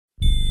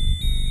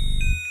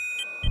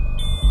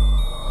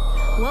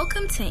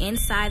Welcome to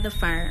Inside the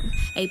Firm,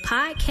 a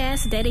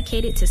podcast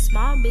dedicated to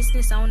small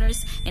business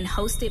owners and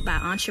hosted by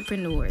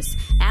entrepreneurs,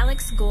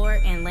 Alex Gore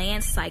and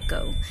Lance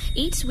Psycho.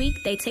 Each week,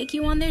 they take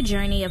you on their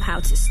journey of how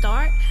to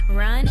start,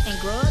 run,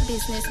 and grow a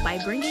business by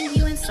bringing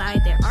you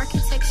inside their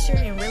architecture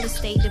and real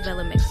estate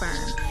development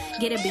firm.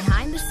 Get a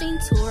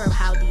behind-the-scenes tour of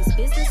how these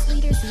business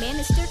leaders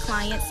manage their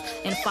clients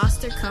and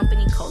foster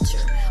company culture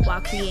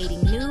while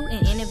creating new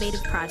and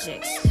innovative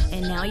projects.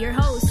 And now your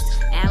hosts,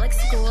 Alex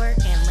Gore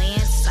and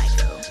Lance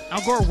Psycho. Al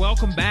Gore,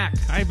 welcome back.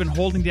 I've been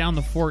holding down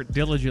the fort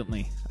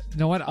diligently. You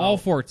know what? All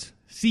forts.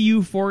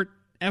 CU fort,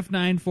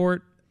 F9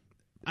 fort.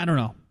 I don't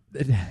know.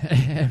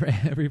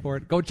 Every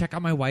fort. Go check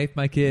out my wife,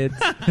 my kids.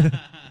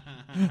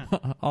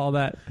 All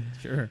that.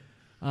 Sure.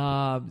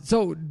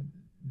 So,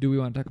 do we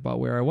want to talk about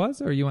where I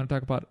was, or you want to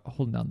talk about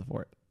holding down the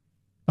fort?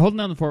 Holding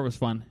down the fort was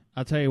fun.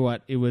 I'll tell you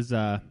what. It was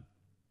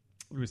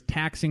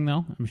taxing,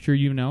 though. I'm sure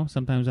you know.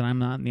 Sometimes when I'm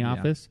not in the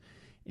office.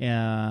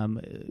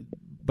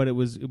 But it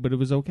was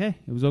okay.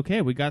 It was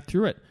okay. We got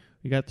through it.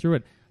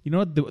 You know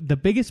what? The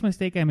biggest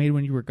mistake I made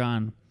when you were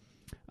gone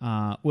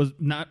was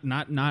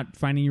not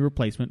finding your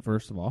replacement.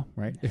 First of all,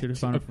 right? Should have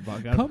found it.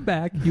 Come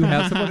back. You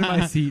have someone in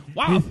my seat.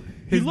 Wow.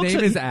 His name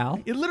is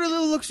Al. It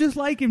literally looks just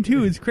like him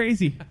too. It's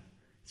crazy.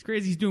 It's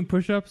crazy. He's doing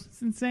push-ups.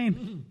 It's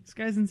insane. This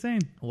guy's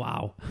insane.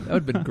 Wow. That would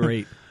have been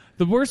great.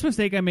 The worst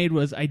mistake I made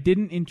was I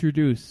didn't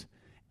introduce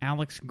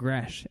Alex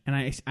Gresh, and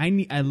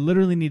I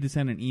literally need to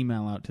send an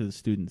email out to the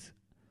students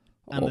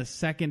on the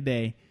second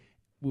day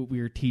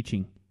we were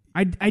teaching.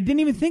 I didn't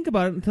even think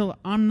about it until,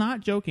 I'm not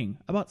joking,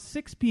 about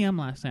 6 p.m.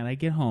 last night. I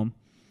get home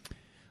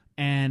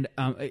and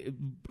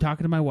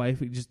talking to my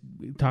wife, just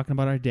talking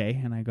about our day,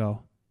 and I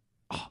go,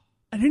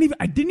 I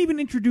didn't even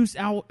introduce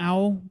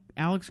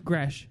Alex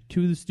Gresh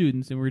to the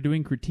students, and we were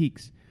doing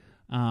critiques.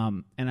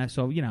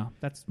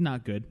 That's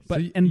not good.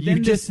 But so you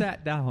just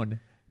sat down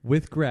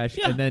with Gresh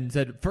and then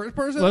said, first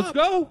person let's up.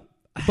 Go.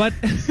 But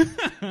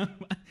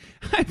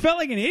I felt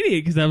like an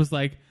idiot because I was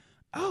like,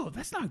 oh,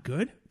 that's not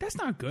good.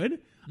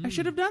 I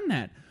should have done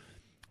that.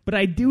 But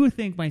I do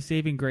think my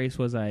saving grace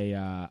was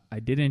I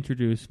did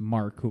introduce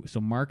Mark.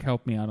 So Mark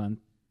helped me out on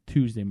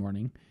Tuesday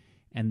morning,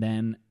 and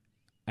then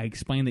I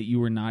explained that you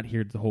were not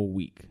here the whole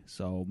week.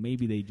 So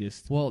maybe they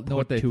just know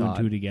what they two thought.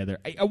 and two together.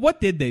 What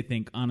did they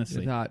think,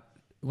 honestly? They thought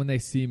when they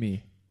see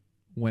me,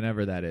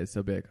 whenever that is,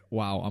 they'll be like,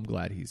 wow, I'm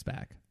glad he's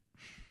back.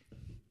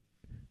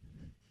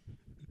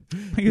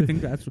 I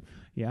think that's what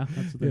they're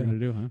going to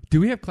do, huh? Do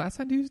we have class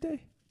on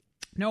Tuesday?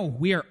 No,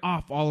 we are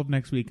off all of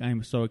next week. I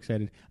am so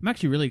excited. I'm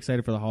actually really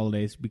excited for the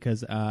holidays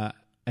because I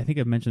think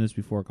I've mentioned this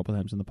before a couple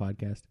times on the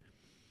podcast.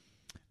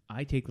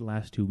 I take the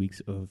last 2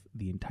 weeks of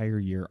the entire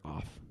year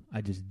off.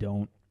 I just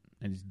don't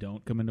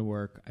come into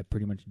work. I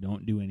pretty much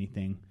don't do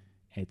anything.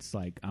 It's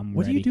like I'm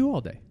What ready. do you do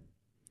all day?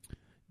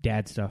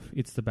 Dad stuff.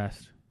 It's the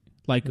best.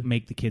 Like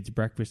make the kids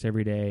breakfast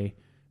every day.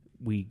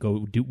 We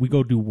go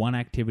do one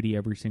activity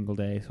every single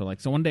day. So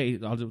one day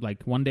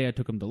I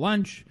took them to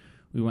lunch.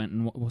 We went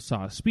and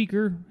saw a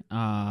speaker.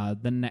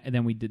 Then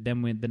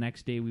the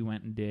next day we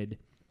went and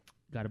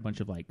got a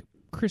bunch of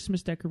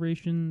Christmas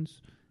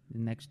decorations. The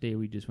next day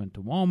we just went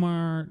to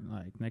Walmart.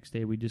 Next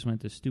day we just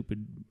went to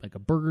a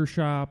burger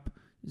shop.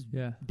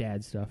 Yeah,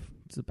 dad stuff.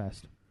 It's the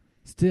best.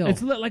 Still,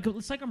 it's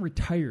like I'm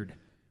retired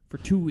for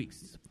 2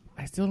 weeks.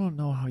 I still don't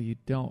know how you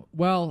don't.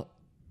 Well,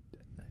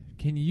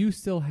 do you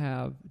still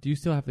have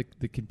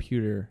the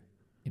computer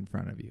in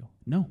front of you?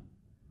 No.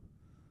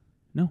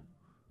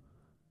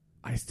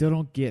 I still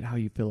don't get how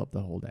you fill up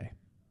the whole day.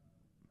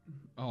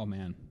 Oh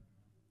man.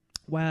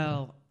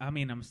 Well, I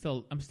mean, I'm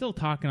still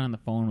talking on the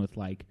phone with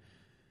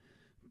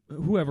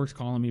whoever's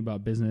calling me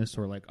about business,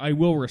 or I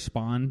will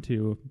respond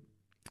to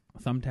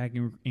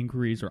Thumbtack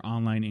inquiries or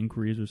online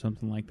inquiries or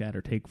something like that,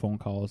 or take phone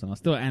calls, and I'll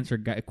still answer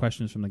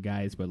questions from the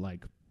guys, but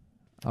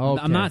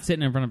I'm not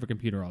sitting in front of a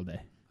computer all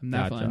day. I'm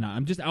definitely not.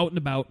 I'm just out and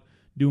about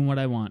doing what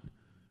I want.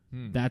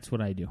 That's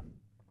what I do.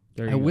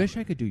 I wish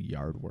I could do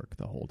yard work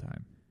the whole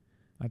time.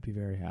 I'd be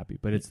very happy,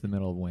 but it's the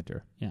middle of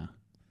winter. Yeah.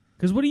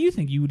 Because what do you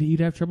think? You'd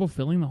have trouble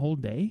filling the whole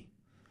day?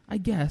 I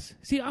guess.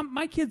 See,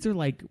 my kids are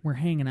we're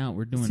hanging out.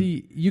 We're doing...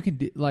 See, you can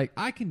do,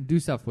 I can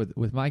do stuff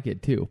with my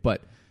kid too,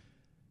 but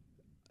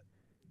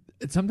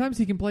sometimes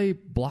he can play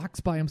blocks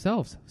by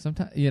himself.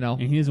 Sometimes,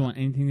 And he doesn't want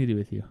anything to do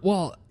with you.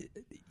 Well,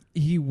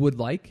 he would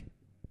like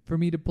for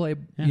me to play,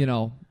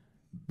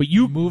 But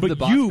you move the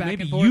box back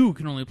maybe and forth. you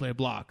can only play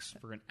blocks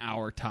for an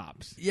hour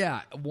tops.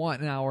 Yeah,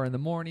 1 hour in the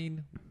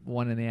morning,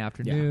 1 in the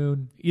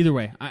afternoon. Yeah. Either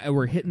way,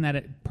 we're hitting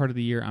that part of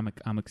the year.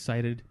 I'm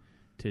excited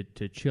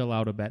to chill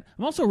out a bit.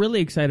 I'm also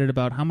really excited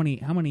about how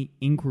many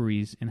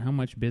inquiries and how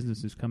much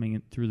business is coming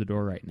in through the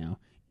door right now.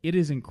 It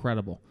is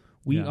incredible.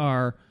 We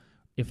are.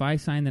 If I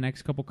sign the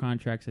next couple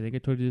contracts, I think I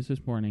told you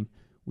this morning,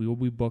 we will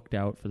be booked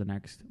out for the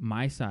next,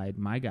 my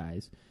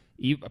guys,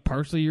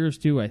 partially yours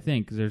too, I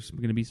think, because there's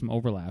going to be some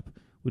overlap,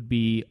 would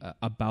be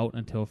about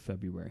until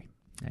February.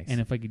 Nice.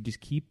 And if I could just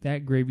keep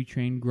that gravy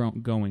train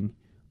going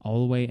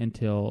all the way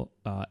until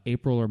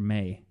April or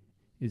May,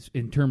 is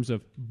in terms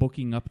of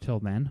booking up till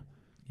then,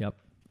 yep,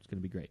 it's going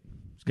to be great.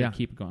 Just gotta Yeah.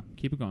 keep it going.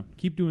 Keep it going.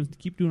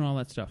 Keep doing all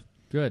that stuff.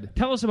 Good.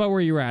 Tell us about where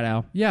you were at,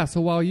 Al. Yeah,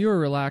 so while you were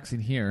relaxing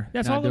here,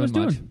 That's not all I was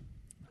much, doing.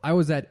 I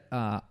was at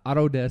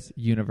Autodesk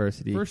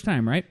University. First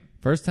time, right?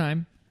 First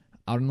time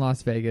out in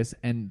Las Vegas,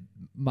 and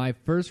my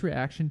first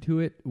reaction to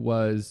it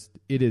was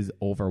it is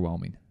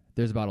overwhelming.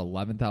 There's about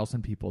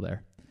 11,000 people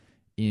there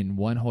in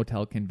one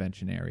hotel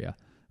convention area.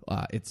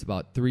 It's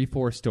about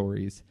 3-4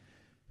 stories.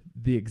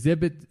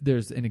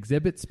 There's an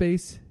exhibit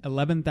space.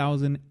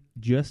 11,000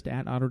 just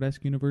at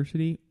Autodesk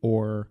University,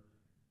 or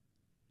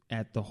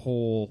at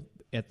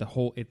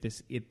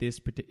this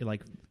particular,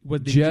 like,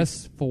 what did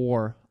Just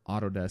for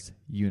Autodesk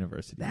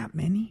University. that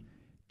many?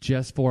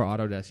 Just for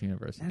Autodesk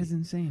University. That is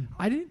insane.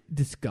 I didn't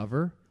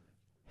discover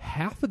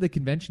half of the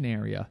convention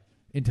area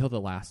until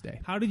the last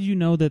day. How did you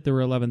know that there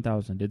were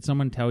 11,000? Did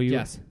someone tell you?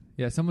 Yes.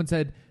 Yeah, someone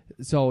said,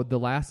 so the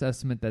last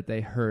estimate that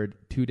they heard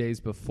 2 days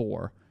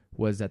before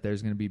was that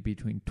there's going to be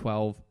between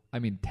 10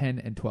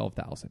 and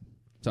 12,000.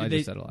 So I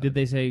just said 11. Did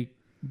they say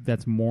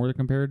that's more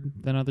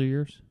compared than other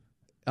years?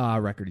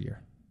 Record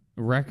year.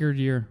 Record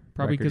year.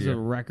 Probably Record because year.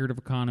 of record of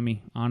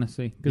economy,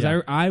 honestly. Because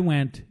Yeah. I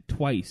went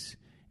twice,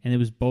 and it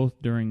was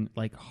both during,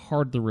 like,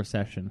 hard the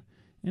recession.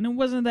 And it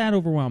wasn't that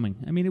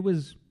overwhelming. I mean, there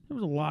was a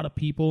lot of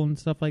people and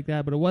stuff like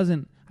that, but it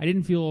wasn't, I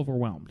didn't feel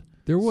overwhelmed.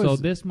 There was So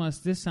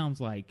this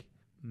sounds like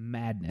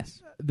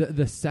madness.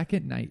 the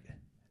second night,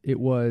 it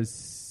was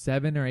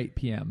 7 or 8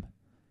 p.m.,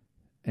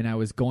 and I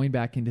was going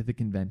back into the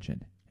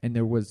convention, and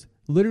there was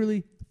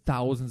literally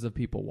thousands of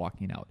people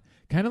walking out.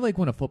 Kind of like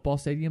when a football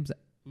stadium's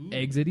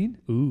exiting.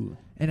 Ooh.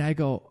 And I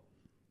go,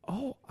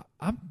 oh,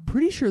 I'm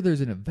pretty sure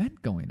there's an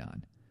event going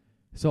on.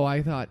 So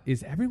I thought,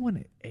 is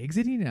everyone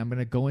exiting and I'm going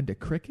to go into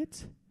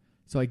crickets?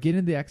 So I get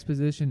in the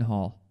exposition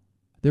hall.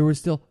 There were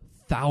still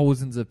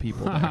thousands of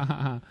people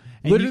there.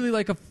 Literally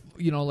like a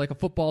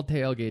football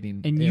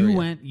tailgating And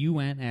area. you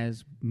went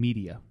as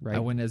media, right? I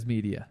went as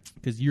media.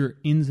 Because you're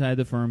inside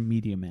the firm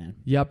media man.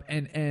 Yep.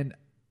 And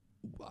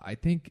I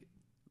think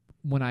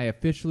when I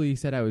officially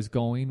said I was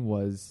going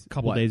was A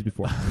couple what? days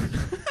before.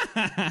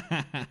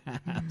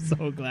 I'm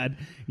so glad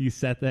you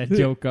set that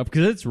joke up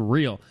because it's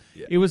real.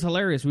 Yeah. It was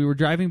hilarious. We were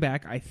driving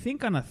back, I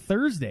think on a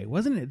Thursday.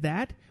 Wasn't it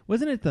that?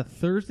 Wasn't it the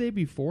Thursday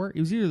before? It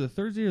was either the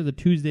Thursday or the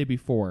Tuesday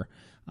before,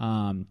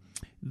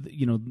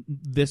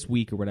 this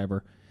week or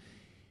whatever,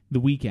 the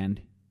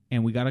weekend.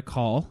 And we got a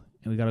call.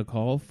 And we got a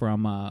call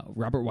from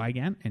Robert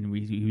Wygant, and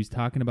he was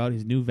talking about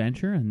his new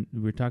venture, and we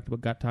were talking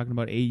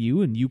about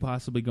AU and you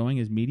possibly going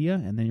as media,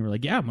 and then you were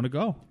like, "Yeah, I'm going to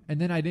go." And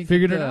then I didn't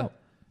figured it out.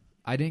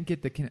 I didn't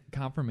get the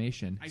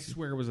confirmation. I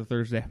swear it was a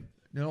Thursday.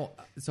 No,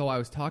 so I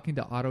was talking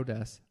to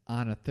Autodesk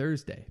on a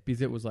Thursday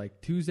because it was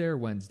like Tuesday or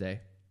Wednesday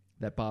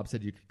that Bob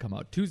said you could come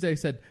out.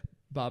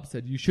 Bob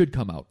said you should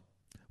come out.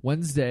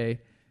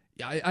 Wednesday,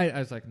 I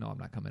was like, no, I'm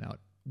not coming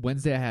out.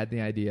 Wednesday, I had the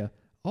idea,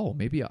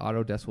 maybe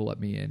Autodesk will let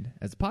me in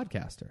as a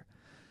podcaster.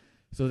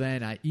 So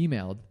then I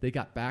emailed. They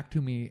got back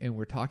to me and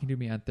were talking to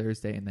me on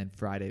Thursday, and then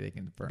Friday they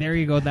confirmed. There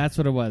you go. That's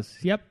what it was.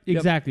 Yep,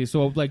 exactly.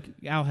 So like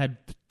Al had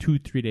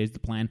 2-3 days to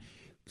plan.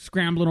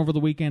 Scrambling over the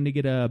weekend to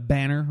get a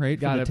banner, right,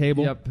 for the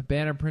table. Yep,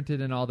 banner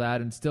printed and all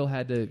that, and still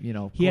had to,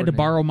 He had to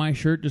borrow my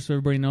shirt, just so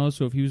everybody knows.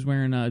 So if he was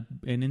wearing an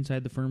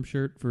Inside the Firm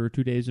shirt for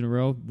 2 days in a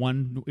row,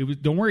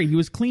 don't worry, he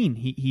was clean.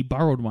 He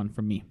borrowed one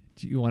from me.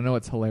 Do you want to know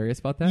what's hilarious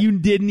about that? You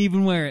didn't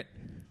even wear it.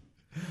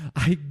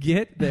 I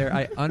get there,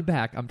 I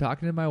unpack. I'm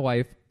talking to my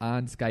wife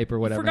on Skype or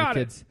whatever. Forgot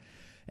my kids,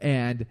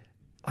 and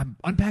I'm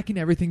unpacking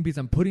everything because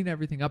I'm putting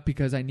everything up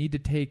because I need to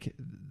take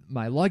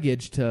my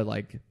luggage to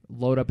like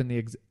load up in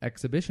the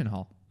exhibition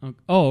hall.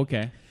 Oh,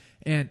 okay.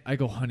 And I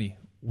go, honey,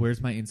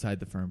 where's my Inside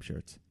the Firm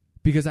shirts?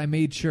 Because I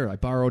made sure I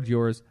borrowed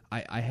yours.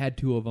 I had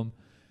 2 of them,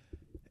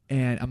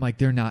 and I'm like,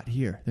 they're not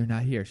here. They're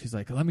not here. She's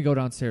like, let me go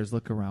downstairs,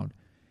 look around.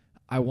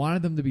 I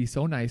wanted them to be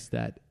so nice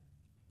that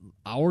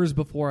hours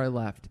before I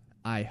left,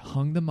 I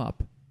hung them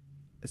up,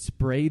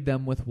 sprayed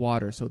them with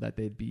water so that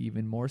they'd be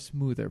even more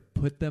smoother,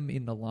 put them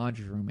in the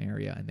laundry room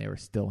area, and they were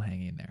still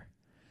hanging there.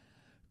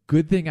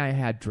 Good thing I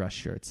had dress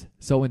shirts.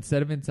 So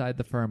instead of Inside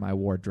the Firm, I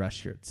wore dress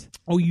shirts.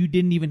 Oh, you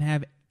didn't even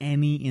have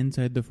any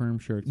Inside the Firm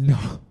shirts?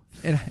 No.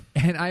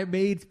 And I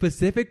made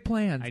specific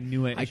plans. I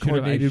knew it. I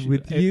coordinated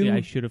with you.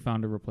 I should have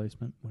found a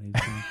replacement. What are you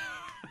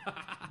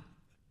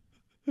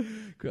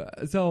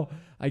saying? So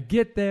I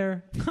get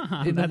there in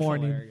the That's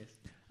morning. hilarious.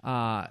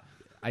 I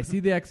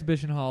see the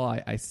exhibition hall.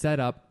 I set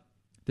up.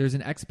 There's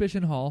an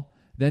exhibition hall.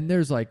 Then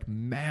there's like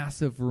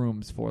massive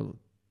rooms for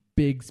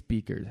big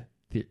speakers,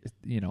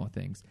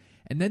 things.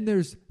 And then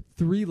there's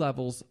 3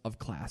 levels of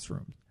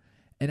classrooms.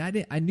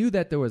 And I knew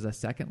that there was a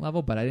second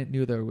level, but I didn't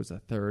know there was a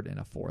third and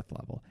a fourth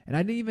level. And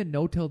I didn't even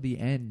know till the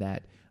end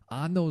that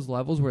on those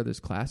levels where there's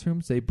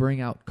classrooms, they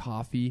bring out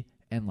coffee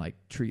and like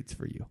treats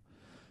for you.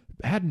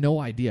 I had no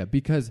idea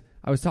because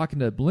I was talking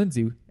to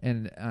Lindsay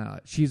and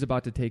she's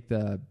about to take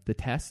the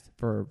test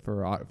for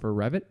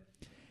Revit.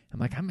 I'm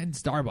like, I'm in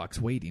Starbucks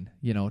waiting,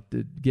 to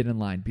get in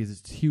line because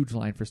it's a huge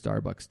line for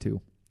Starbucks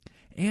too.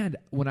 And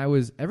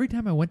every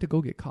time I went to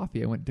go get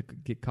coffee, I went to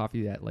get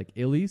coffee at like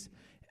Illy's.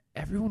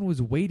 Everyone was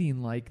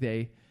waiting like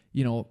they,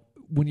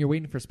 when you're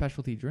waiting for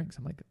specialty drinks,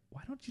 I'm like,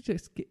 why don't you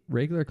just get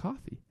regular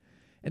coffee?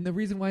 And the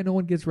reason why no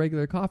one gets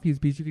regular coffee is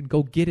because you can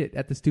go get it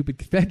at the stupid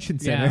convention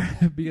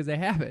center because they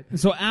have it.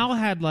 So Al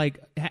had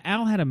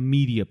a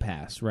media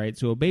pass, right?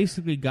 So it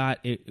basically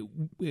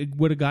it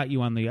would have got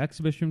you on the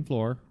exhibition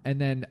floor,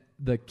 And then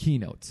the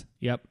keynotes.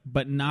 Yep,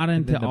 but not then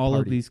into the all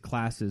of party. these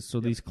classes.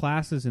 So these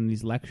classes and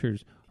these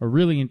lectures are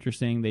really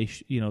interesting. They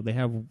they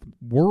have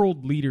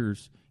world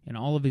leaders in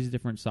all of these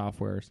different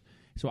softwares.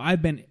 So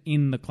I've been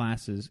in the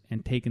classes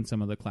and taken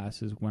some of the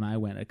classes when I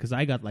went, because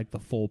I got like the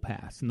full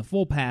pass, and the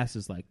full pass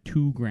is like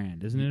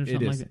 $2,000, isn't it? Or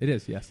something like that? It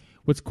is, yes.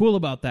 What's cool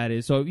about that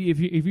is, so if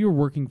you're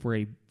working for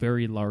a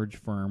very large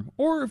firm,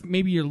 or if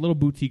maybe you're a little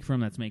boutique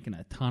firm that's making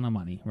a ton of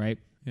money, right?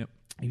 Yep.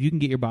 If you can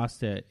get your boss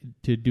to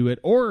do it,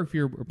 or if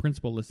you're a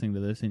principal listening to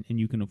this and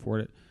you can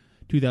afford it,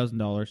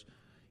 $2,000,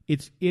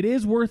 it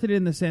is worth it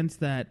in the sense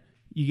that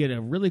you get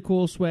a really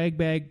cool swag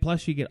bag,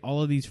 plus you get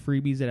all of these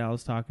freebies that Al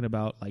was talking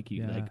about. Like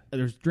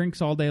there's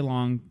drinks all day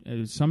long,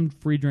 some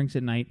free drinks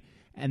at night,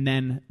 and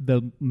then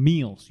the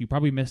meals. You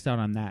probably missed out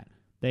on that.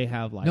 They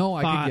have like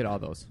I could get all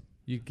those.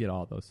 You could get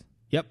all those.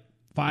 Yep,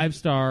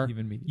 5-star.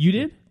 Even me. You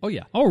did? Oh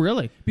yeah. Oh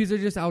really? Because they're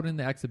just out in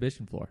the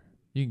exhibition floor.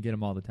 You can get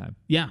them all the time.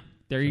 Yeah.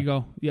 There you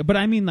go. Yeah, but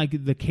I mean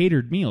like the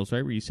catered meals,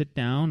 right? Where you sit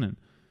down and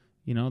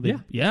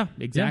yeah,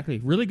 exactly.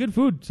 Yeah. Really good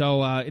food.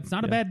 So it's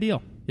not a bad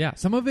deal. Yeah,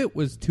 some of it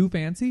was too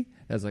fancy.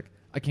 I was like,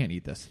 I can't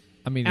eat this.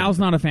 I mean, Al's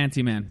not a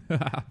fancy man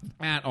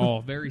at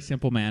all. Very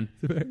simple man.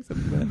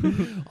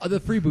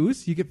 The free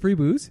booze, you get free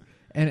booze,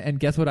 and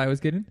guess what I was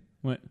getting?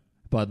 What?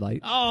 Bud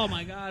Light. Oh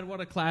my God! What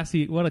a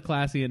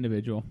classy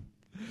individual.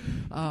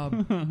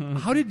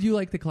 How did you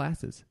like the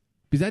classes?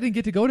 Because I didn't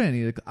get to go to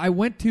any of the. I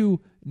went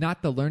to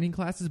not the learning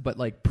classes, but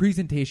like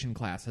presentation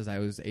classes. I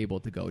was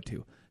able to go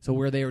to. So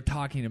where they were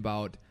talking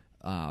about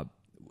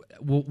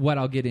what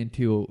I'll get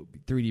into,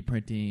 3D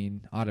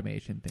printing,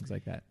 automation, things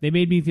like that. They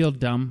made me feel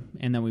dumb,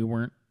 and that we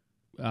weren't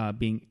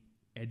being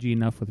edgy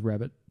enough with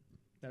Revit.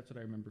 That's what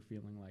I remember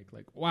feeling like.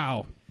 Like,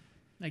 wow,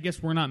 I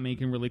guess we're not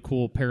making really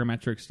cool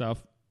parametric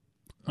stuff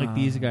like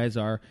these guys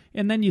are.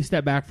 And then you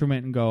step back from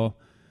it and go,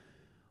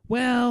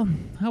 well,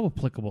 how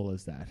applicable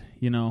is that?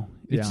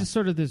 It's just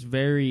sort of this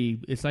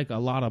it's like a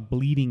lot of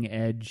bleeding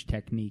edge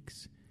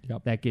techniques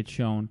that get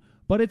shown.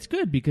 But it's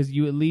good because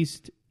you at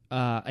least,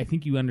 I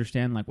think you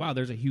understand, like, wow,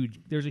 there's a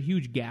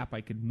huge gap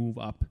I could move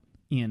up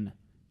in,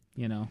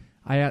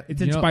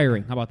 It's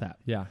inspiring. How about that?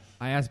 Yeah.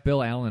 I asked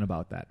Bill Allen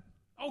about that.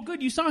 Oh,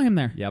 good. You saw him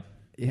there. Yep.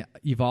 Yeah.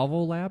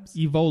 Evolvo Labs?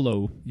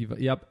 Evolo.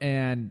 Yep.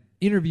 And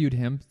interviewed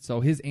him,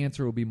 so his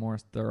answer will be more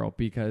thorough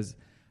because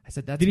I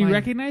said that's Did he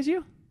recognize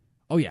you?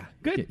 Oh, yeah.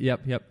 Good.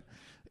 Yep.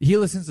 He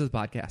listens to the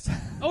podcast.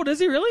 Oh, does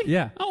he really?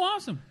 Yeah. Oh,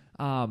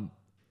 awesome.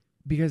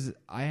 Because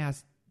I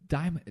asked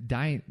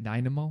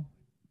Dynamo.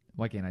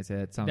 Why can't I say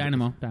that?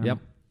 Dynamo. Yep.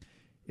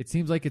 It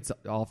seems like it's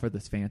all for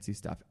this fancy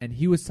stuff. And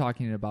he was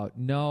talking about,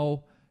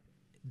 no,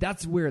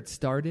 that's where it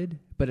started.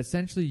 But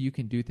essentially you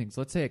can do things.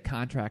 Let's say a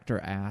contractor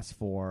asks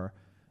for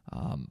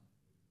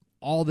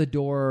all the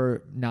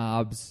door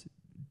knobs.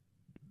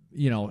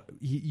 You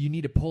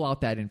need to pull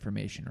out that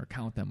information or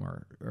count them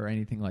or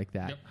anything like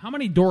that. Yep. How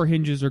many door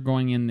hinges are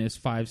going in this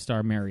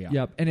 5-star Marriott?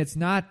 Yep. And it's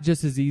not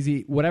just as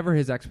easy. Whatever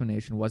his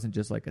explanation wasn't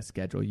just like a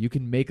schedule. You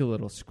can make a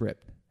little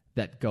script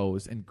that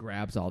goes and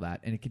grabs all that,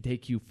 and it can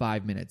take you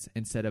 5 minutes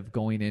instead of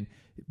going in.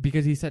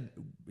 Because he said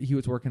he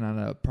was working on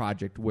a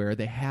project where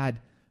they had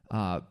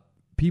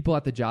people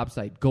at the job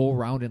site go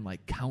around and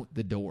like count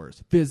the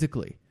doors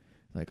physically.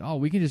 Like, oh,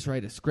 we can just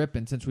write a script,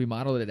 and since we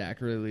modeled it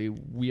accurately,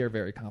 we are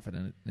very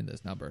confident in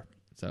this number.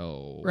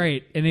 So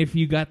right, and if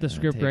you got the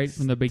script right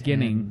from the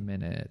beginning, 10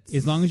 minutes.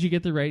 As long as you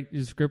get the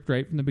script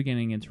right from the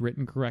beginning, it's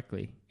written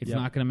correctly. It's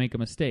not going to make a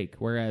mistake.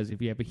 Whereas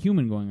if you have a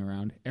human going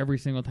around, every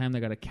single time they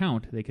got to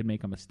count, they could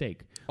make a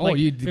mistake. Oh, like,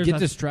 you get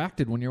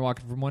distracted when you're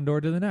walking from one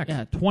door to the next.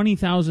 Yeah,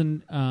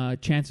 20,000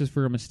 chances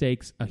for a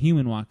mistake, a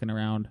human walking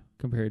around,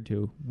 compared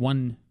to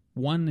one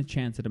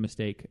chance at a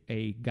mistake,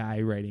 a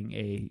guy writing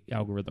a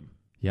algorithm.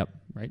 Yep.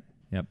 Right?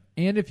 Yep.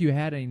 And if you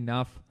had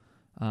enough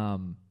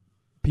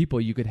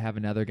people, you could have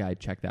another guy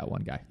check that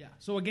one guy. Yeah.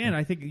 So again,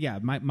 I think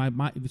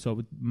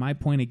my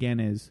point again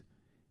is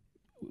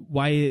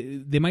why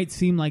they might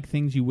seem like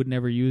things you would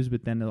never use,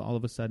 but then all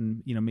of a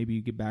sudden, maybe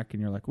you get back and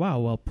you're like, wow,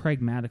 well,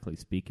 pragmatically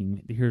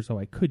speaking, here's how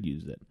I could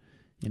use it.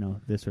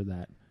 This or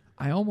that.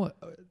 I almost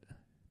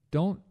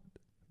don't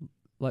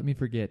let me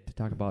forget to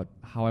talk about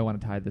how I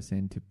want to tie this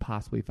into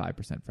possibly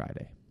 5%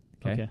 Friday.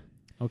 Okay.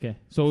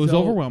 So it was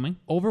overwhelming.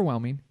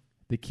 Overwhelming.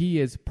 The key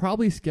is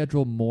probably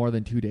schedule more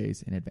than 2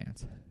 days in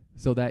advance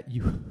so that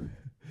you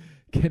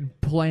can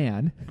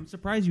plan. I'm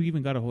surprised you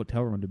even got a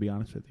hotel room, to be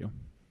honest with you.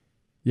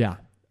 Yeah.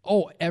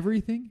 Oh,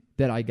 everything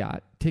that I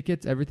got,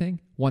 tickets,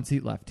 everything, 1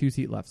 seat left, 2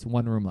 seat left,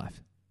 1 room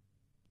left.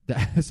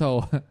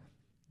 So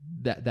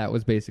that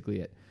was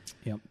basically it.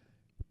 Yep.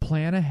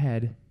 Plan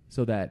ahead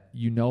so that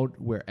you know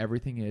where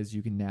everything is.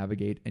 You can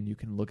navigate and you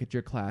can look at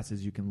your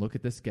classes. You can look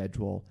at the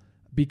schedule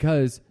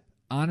because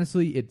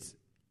honestly,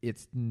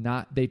 it's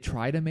not. They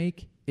try to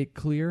make it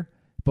clear,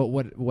 but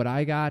what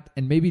I got,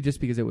 and maybe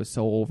just because it was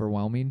so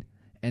overwhelming,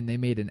 and they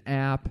made an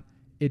app.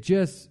 It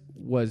just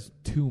was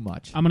too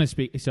much. I'm going to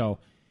speak. So,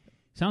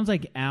 sounds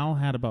like Al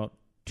had about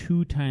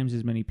 2 times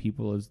as many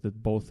people as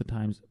both the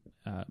times,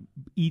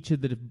 each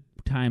of the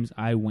times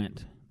I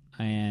went.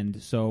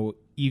 And so,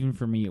 even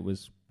for me, it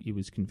was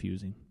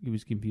confusing. It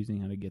was confusing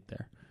how to get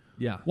there.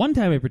 Yeah. One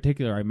time in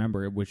particular, I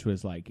remember, which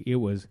was like,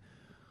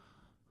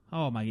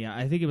 oh my, yeah,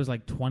 I think it was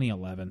like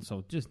 2011,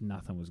 so just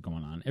nothing was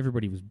going on.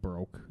 Everybody was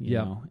broke, you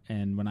know,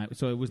 and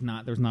there was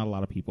not a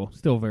lot of people.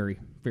 Still very,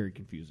 very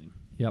confusing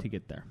to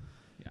get there.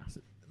 Yeah.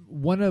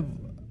 One of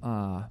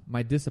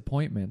my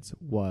disappointments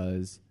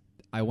was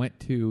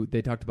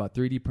they talked about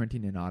 3D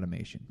printing and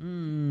automation,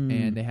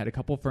 and they had a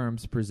couple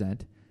firms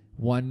present.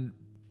 One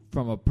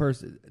from a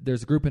person,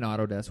 there's a group in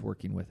Autodesk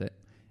working with it,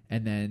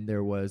 and then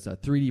there was a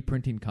 3D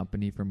printing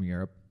company from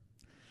Europe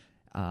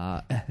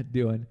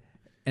doing.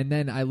 And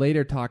then I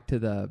later talked to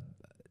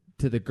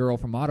the girl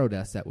from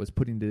Autodesk that was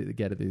putting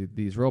together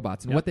these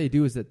robots. And what they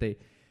do is that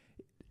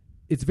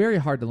it's very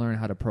hard to learn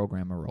how to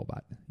program a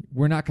robot.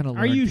 We're not going to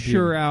learn. Are you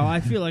sure, Al? I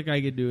feel like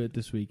I could do it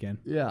this weekend.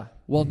 Yeah.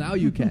 Well, now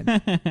you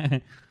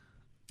can.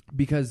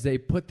 Because they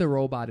put the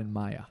robot in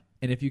Maya.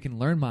 And if you can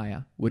learn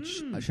Maya,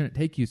 which shouldn't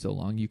take you so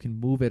long, you can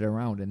move it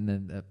around and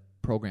then the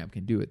program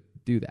can do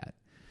that.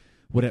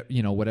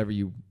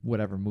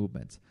 Whatever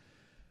movements.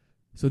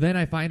 So then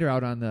I find her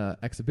out on the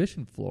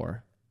exhibition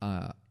floor.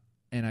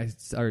 And I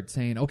started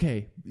saying,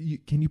 okay,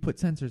 can you put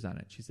sensors on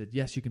it? She said,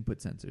 yes, you can put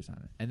sensors on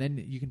it. And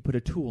then you can put a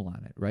tool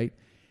on it, right?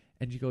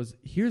 And she goes,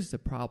 here's the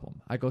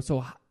problem. I go,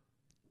 so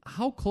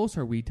how close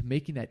are we to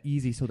making that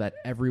easy so that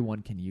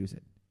everyone can use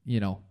it?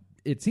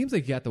 It seems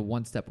like you got the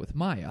one step with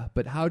Maya,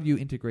 but how do you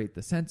integrate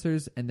the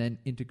sensors and then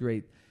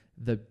integrate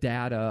the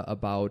data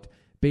about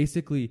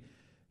basically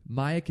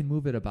Maya can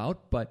move it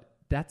about, but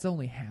that's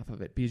only half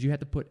of it because you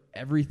have to put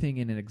everything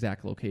in an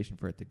exact location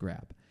for it to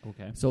grab.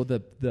 Okay. So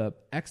the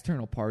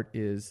external part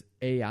is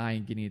AI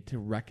and getting it to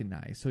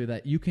recognize so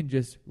that you can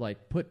just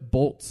like put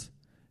bolts,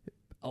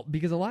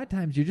 because a lot of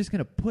times you're just going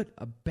to put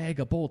a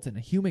bag of bolts and a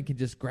human can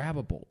just grab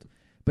a bolt,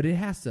 but it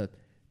has to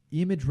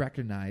image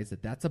recognize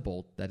that that's a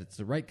bolt, that it's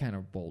the right kind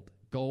of bolt,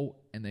 go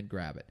and then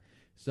grab it.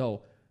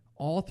 So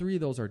all 3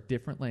 of those are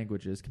different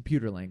languages,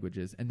 computer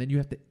languages, and then you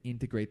have to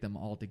integrate them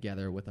all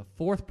together with a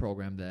 4th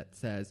program that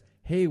says,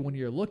 hey, when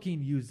you're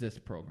looking, use this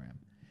program.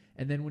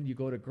 And then when you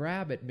go to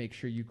grab it, make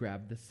sure you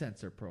grab the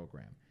sensor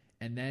program.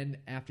 And then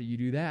after you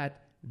do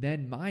that,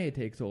 then Maya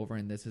takes over,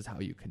 and this is how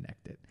you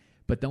connect it.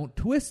 But don't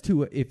twist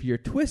to it. If you're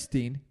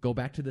twisting, go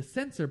back to the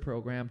sensor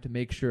program to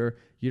make sure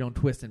you don't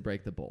twist and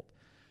break the bolt.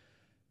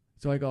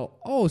 So I go,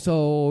 oh,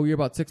 so you're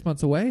about 6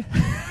 months away?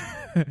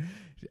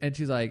 And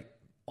she's like,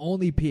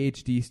 only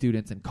PhD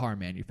students and car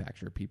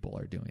manufacturer people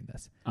are doing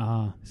this.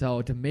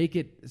 So to make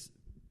it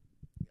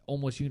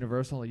almost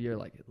universal, you're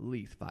like at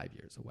least 5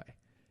 years away.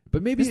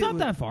 But maybe it's not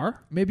that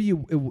far. Maybe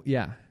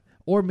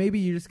or maybe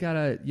you just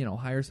gotta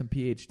hire some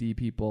PhD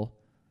people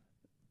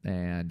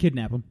and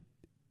kidnap them.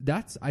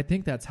 I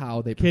think that's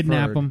how they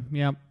kidnap them.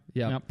 Yep.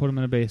 Put them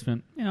in a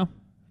basement.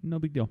 No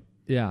big deal.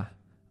 Yeah.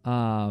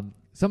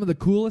 Some of the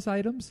coolest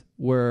items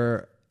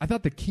were, I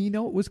thought the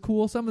keynote was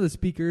cool. Some of the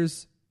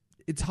speakers,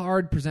 it's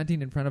hard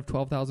presenting in front of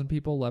 12,000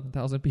 people,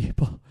 11,000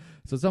 people.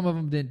 So some of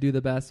them didn't do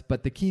the best,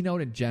 but the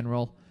keynote in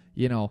general,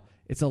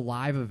 it's a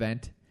live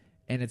event,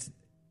 and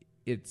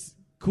it's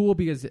cool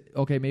because,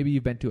 okay, maybe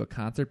you've been to a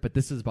concert, but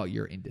this is about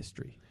your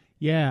industry.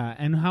 Yeah,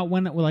 and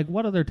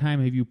what other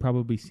time have you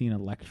probably seen a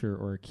lecture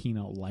or a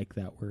keynote like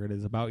that where it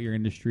is about your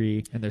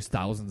industry? And there's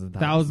thousands of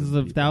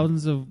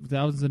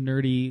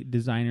nerdy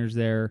designers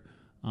there.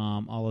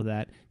 All of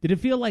that. Did it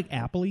feel like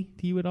Apple-y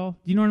to you at all?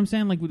 Do you know what I'm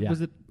saying?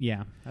 Was it?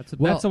 Yeah,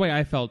 that's the way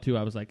I felt too.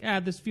 I was like,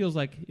 this feels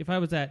like if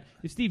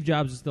Steve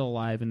Jobs is still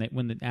alive and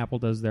when Apple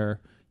does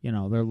their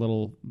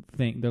little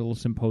thing, their little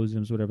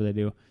symposiums, whatever they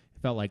do, it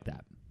felt like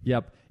that.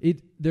 Yep.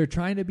 They're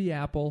trying to be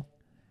Apple,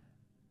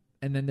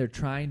 and then they're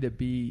trying to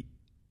be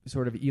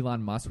sort of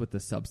Elon Musk with the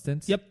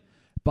substance. Yep.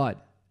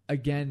 But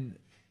again,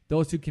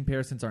 those 2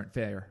 comparisons aren't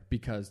fair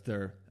because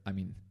they're,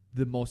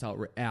 the most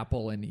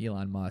Apple and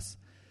Elon Musk.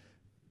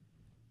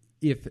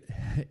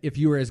 If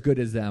you were as good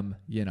as them,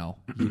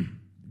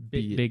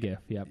 big if,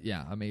 yep.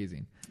 Yeah,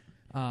 amazing.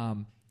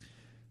 In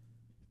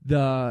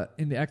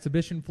the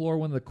exhibition floor,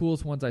 one of the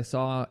coolest ones I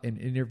saw and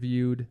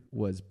interviewed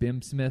was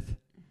BIM Smith.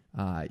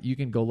 You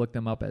can go look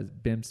them up as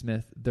BIM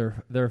Smith.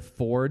 Their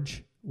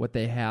Forge, what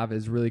they have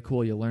is really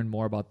cool. You'll learn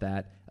more about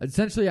that.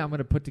 Essentially, I'm going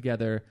to put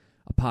together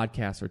a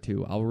podcast or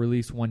 2. I'll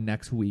release one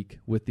next week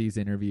with these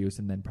interviews,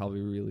 and then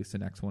probably release the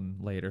next one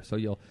later. So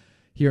you'll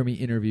hear me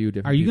interview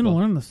different people. Are you going to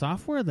learn the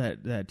software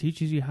that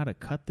teaches you how to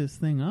cut this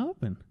thing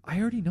up? And I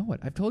already know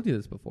it. I've told you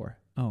this before.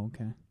 Oh,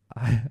 okay.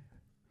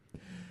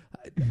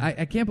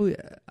 I can't believe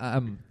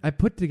I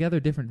put together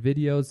different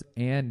videos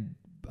and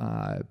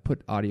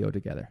put audio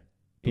together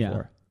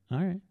before. Yeah.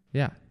 All right.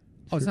 Yeah.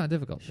 Oh, it's not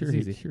difficult. Sure, it's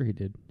easy. Sure he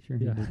did. He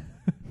did.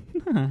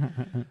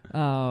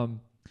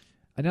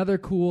 Another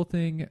cool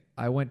thing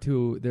I went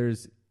to,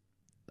 there's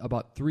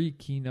about 3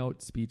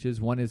 keynote speeches.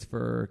 One is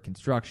for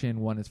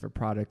construction, one is for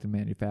product and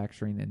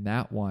manufacturing, and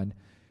that one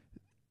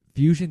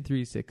Fusion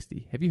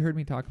 360. Have you heard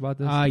me talk about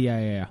this?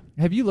 Yeah.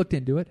 Have you looked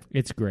into it?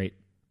 It's great.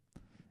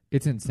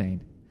 It's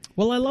insane.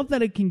 Well, I love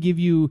that it can give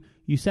you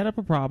set up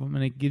a problem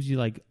and it gives you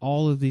like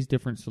all of these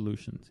different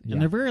solutions. Yeah.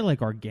 And they're very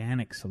like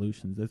organic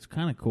solutions. It's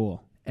kind of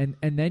cool. And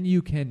then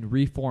you can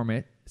reform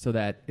it so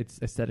that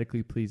it's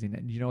aesthetically pleasing.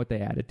 And you know what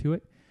they added to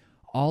it?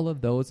 All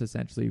of those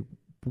essentially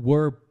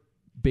were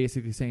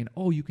basically saying,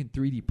 oh, you can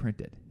 3D print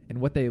it. And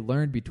what they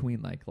learned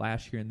between like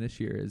last year and this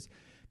year is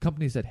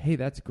companies said, hey,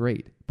 that's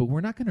great, but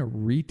we're not going to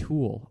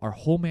retool our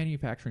whole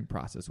manufacturing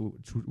process,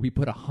 which we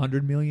put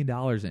 $100 million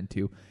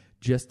into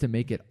just to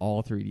make it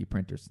all 3D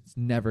printers. It's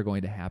never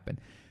going to happen.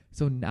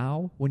 So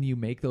now when you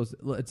make those,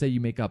 let's say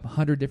you make up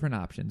 100 different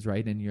options,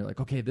 right? And you're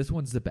like, okay, this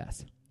one's the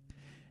best.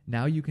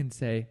 Now you can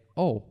say,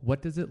 oh,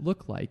 what does it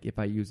look like if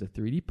I use a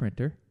 3D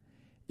printer,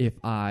 if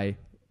I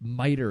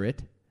miter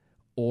it,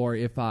 or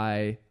if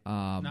I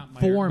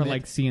form it,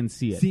 like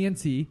CNC it.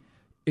 CNC,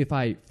 if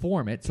I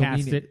form it, so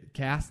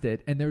cast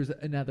it, and there's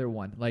another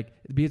one, like,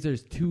 because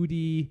there's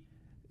 2D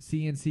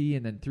CNC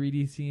and then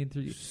 3D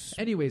CNC.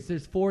 Anyways,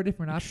 there's 4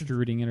 different options.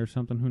 Extruding it or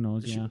something, who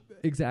knows, yeah.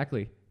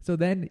 Exactly. So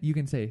then you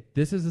can say,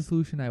 this is the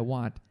solution I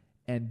want,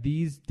 and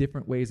these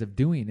different ways of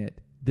doing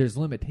it, there's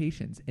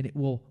limitations, and it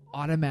will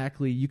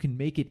automatically, you can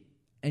make it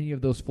any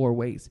of those 4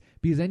 ways,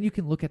 because then you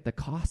can look at the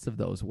cost of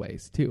those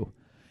ways too.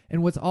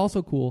 And what's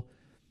also cool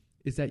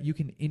is that you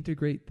can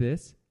integrate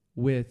this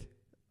with,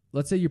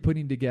 let's say you're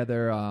putting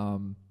together, a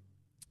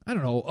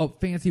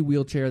fancy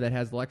wheelchair that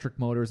has electric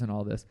motors and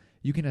all this.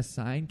 You can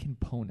assign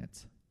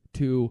components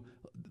to,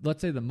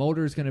 let's say the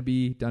motor is going to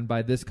be done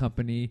by this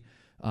company,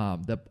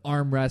 the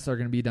armrests are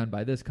going to be done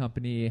by this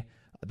company,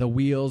 the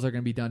wheels are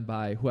going to be done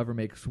by whoever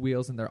makes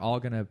wheels, and they're all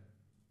going to,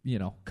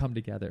 come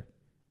together.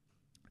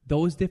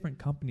 Those different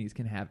companies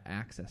can have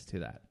access to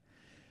that.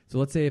 So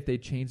let's say if they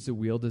change the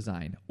wheel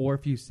design, or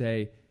if you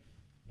say,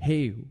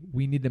 hey,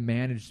 we need to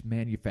manage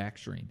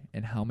manufacturing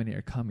and how many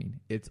are coming,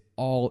 it's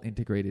all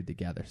integrated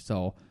together.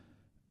 So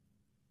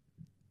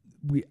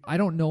I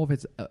don't know if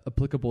it's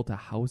applicable to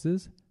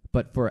houses,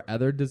 but for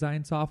other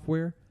design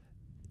software,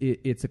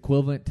 it's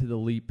equivalent to the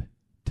leap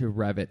to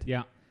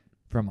Revit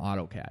from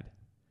AutoCAD.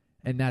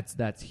 And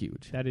that's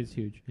huge. That is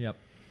huge. Yep.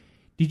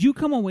 Did you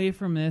come away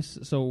from this,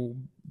 so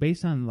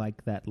based on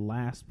like that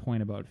last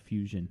point about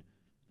Fusion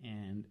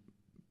and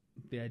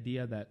the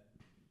idea that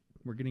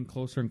we're getting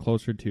closer and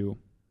closer to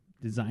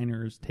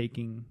designers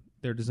taking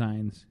their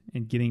designs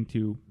and getting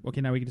to, okay,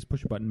 now we can just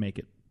push a button and make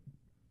it.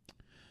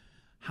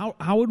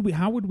 How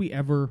would we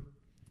ever,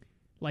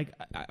 like,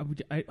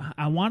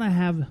 I want to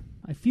have,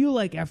 I feel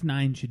like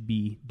F9 should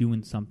be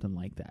doing something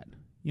like that.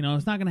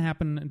 It's not going to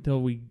happen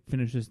until we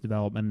finish this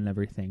development and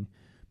everything.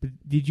 But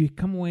did you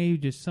come away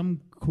with just some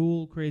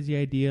cool, crazy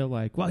idea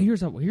like, well, here's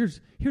how we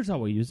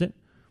use it.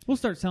 We'll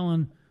start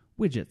selling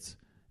widgets.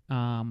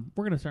 We're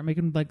going to start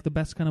making like the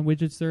best kind of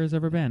widgets there has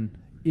ever been.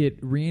 It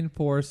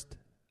reinforced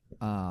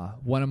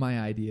one of my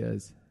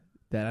ideas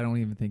that I don't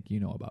even think you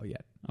know about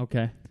yet.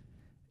 Okay.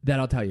 That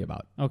I'll tell you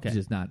about. Okay. It's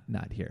just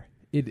not here.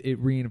 It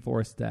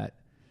reinforced that,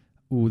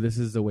 this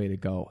is the way to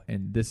go,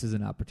 and this is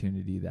an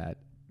opportunity that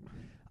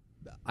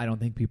I don't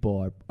think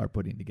people are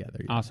putting together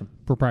yet. Awesome.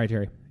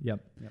 Proprietary. Yep.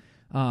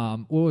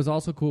 What was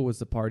also cool was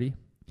the party.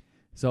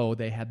 So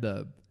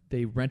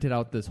they rented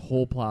out this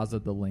whole plaza,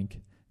 the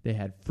Link. They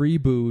had free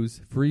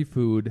booze, free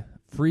food,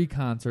 free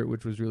concert,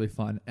 which was really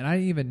fun. And I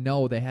didn't even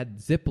know they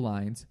had zip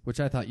lines, which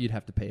I thought you'd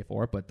have to pay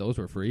for, but those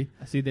were free.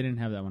 See, they didn't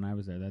have that when I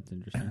was there. That's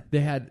interesting.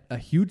 They had a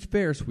huge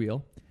Ferris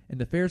wheel, and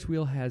the Ferris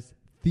wheel has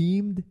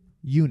themed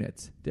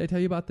units. Did I tell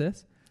you about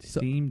this?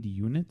 Themed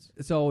units?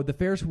 So the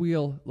Ferris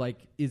wheel,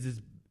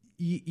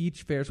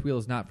 each Ferris wheel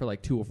is not for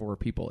like 2 or 4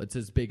 people. It's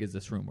as big as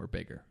this room or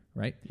bigger,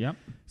 right? Yep.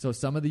 So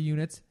some of the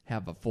units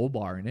have a full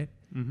bar in it,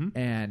 mm-hmm.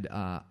 and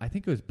I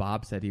think it was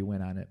Bob said he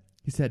went on it.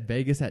 He said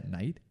Vegas at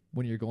night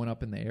when you're going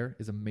up in the air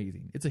is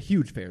amazing. It's a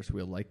huge Ferris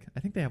wheel. Like I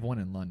think they have one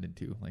in London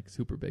too, like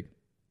super big.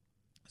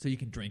 So you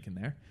can drink in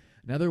there.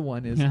 Another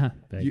one is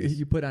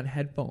you put on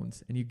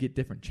headphones and you get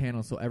different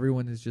channels, so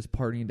everyone is just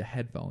partying to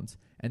headphones.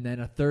 And then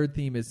a third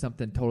theme is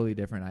something totally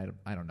different.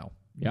 I don't know.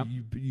 Yep.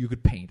 You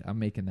could paint. I'm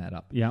making that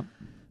up. Yep.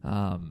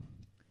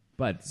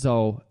 But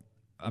so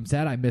I'm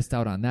sad I missed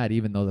out on that,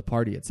 even though the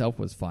party itself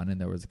was fun and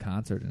there was a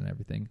concert and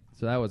everything.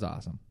 So that was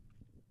awesome.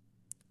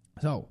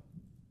 So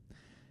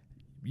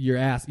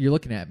you're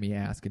looking at me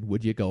asking,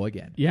 would you go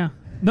again? Yeah.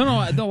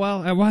 No.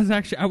 Well, I was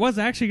actually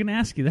going to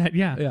ask you that.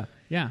 Yeah.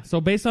 Yeah.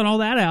 So based on all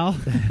that, Al,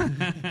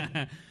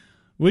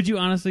 would you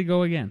honestly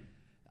go again?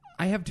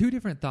 I have 2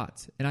 different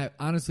thoughts, and I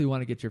honestly want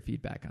to get your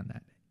feedback on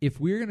that. If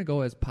we're going to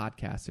go as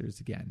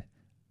podcasters again,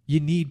 you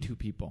need 2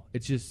 people.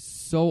 It's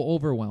just so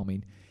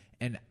overwhelming,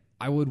 and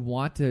I would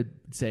want to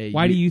say...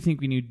 Why do you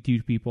think we need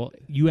 2 people?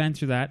 You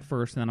answer that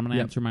first, and then I'm going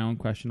to answer my own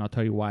question. I'll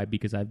tell you why,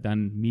 because I've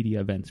done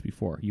media events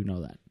before. You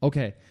know that.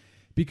 Okay.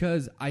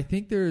 Because I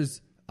think there's...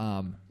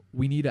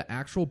 we need an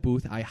actual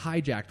booth. I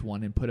hijacked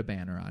one and put a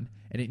banner on,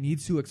 and it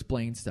needs to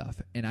explain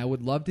stuff. And I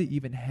would love to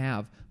even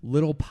have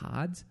little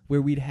pods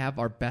where we'd have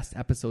our best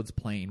episodes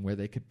playing, where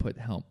they could put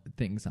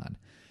things on.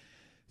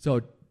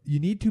 So You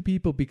need two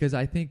people because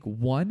I think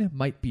one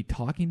might be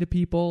talking to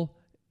people,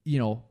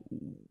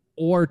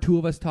 or two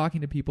of us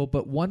talking to people,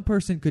 but one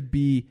person could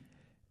be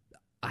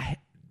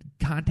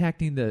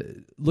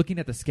looking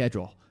at the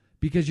schedule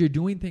because you're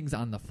doing things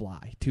on the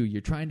fly too.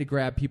 You're trying to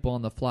grab people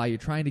on the fly. You're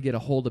trying to get a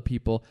hold of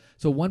people.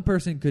 So one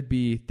person could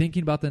be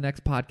thinking about the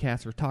next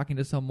podcast or talking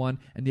to someone,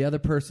 and the other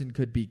person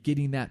could be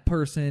getting that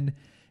person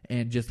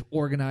and just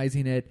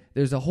organizing it.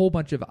 There's a whole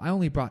bunch of, I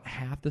only brought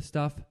half the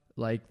stuff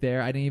like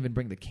there. I didn't even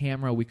bring the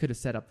camera. We could have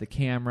set up the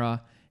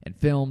camera and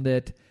filmed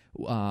it.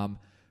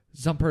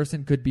 Some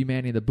person could be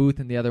manning the booth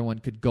and the other one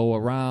could go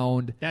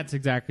around. That's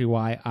exactly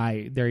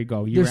why there you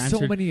go. There's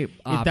so many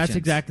options. That's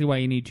exactly why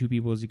you need two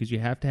people, is because you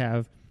have to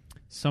have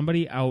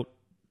somebody out,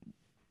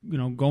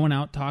 going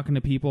out talking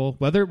to people,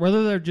 whether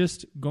they're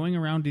just going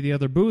around to the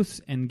other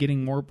booths and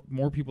getting more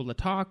people to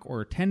talk,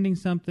 or attending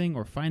something,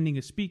 or finding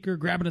a speaker,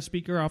 grabbing a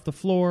speaker off the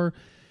floor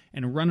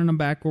and running them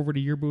back over to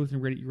your booth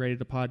and ready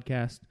to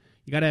podcast.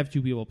 You got to have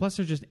two people. Plus,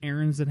 there's just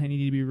errands that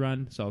need to be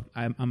run. So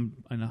I'm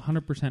in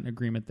 100%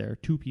 agreement there.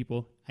 Two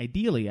people.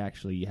 Ideally,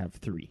 actually, you have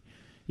three.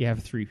 You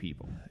have three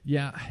people.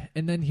 Yeah,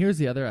 and then here's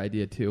the other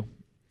idea too: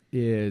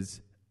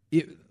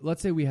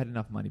 let's say we had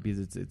enough money because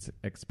it's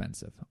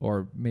expensive,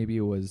 or maybe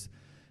it was,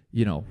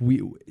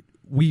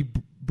 we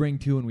bring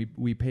two and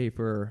we pay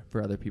for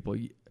other people.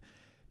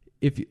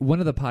 If one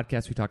of the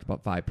podcasts we talked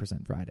about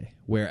 5% Friday,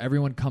 where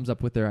everyone comes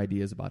up with their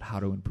ideas about how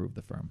to improve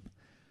the firm.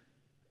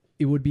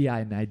 It would be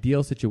an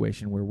ideal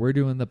situation where we're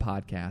doing the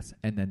podcast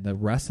and then the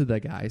rest of the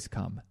guys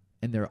come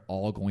and they're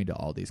all going to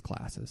all these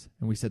classes.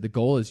 And we said the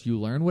goal is you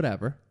learn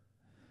whatever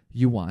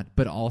you want,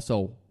 but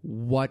also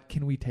what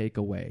can we take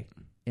away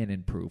and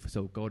improve?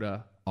 So go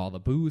to all the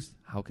booths.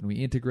 How can we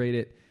integrate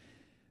it?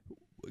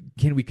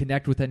 Can we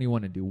connect with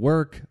anyone and do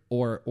work?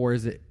 Or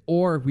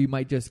we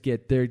might just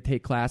get there,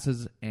 take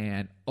classes,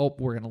 and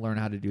we're going to learn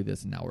how to do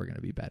this, and now we're going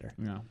to be better.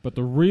 Yeah, but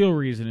the real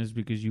reason is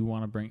because you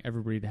want to bring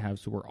everybody to have,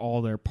 so we're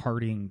all there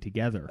partying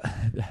together.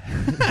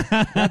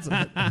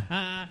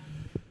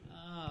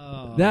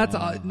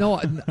 No,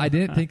 I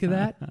didn't think of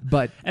that,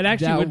 but it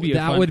actually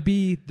would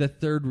be the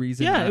third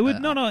reason. Yeah, it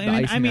would. No.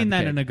 I mean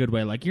that in a good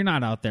way. Like, you're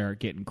not out there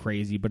getting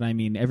crazy, but I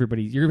mean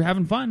you're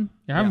having fun.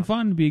 You're having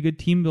fun. It'd be a good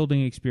team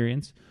building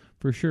experience.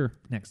 For sure.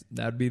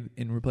 That would be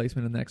in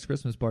replacement of the next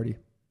Christmas party.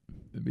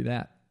 It'd be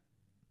that.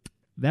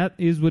 That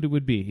is what it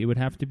would be. It would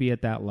have to be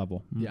at that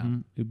level. Mm-hmm. Yeah.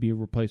 It would be a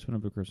replacement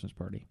of a Christmas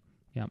party.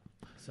 Yep.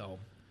 So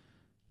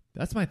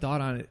that's my thought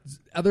on it.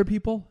 Other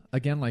people,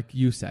 again, like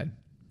you said,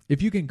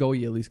 if you can go,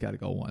 you at least got to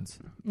go once.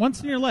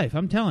 Once in your life,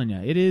 I'm telling you.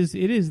 It is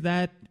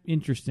that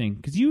interesting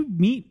because you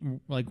meet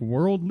like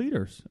world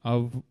leaders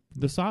of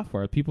the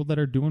software, people that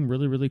are doing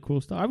really, really cool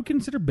stuff. I would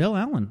consider Bill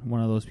Allen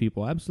one of those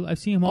people. Absolutely. I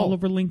see him all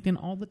over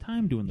LinkedIn all the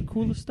time doing the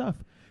coolest stuff.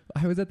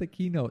 I was at the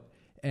keynote,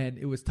 and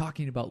it was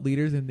talking about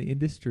leaders in the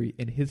industry,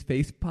 and his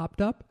face popped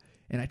up,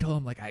 and I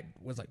told him, I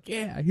was like,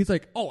 yeah. He's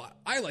like, oh,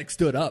 I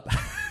stood up.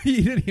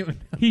 He didn't even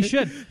know. He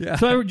should. Yeah.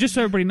 So just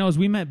so everybody knows,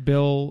 we met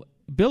Bill.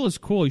 Bill is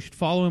cool. You should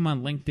follow him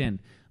on LinkedIn.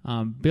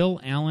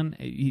 Bill Allen,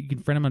 you can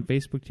friend him on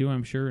Facebook too,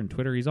 I'm sure, and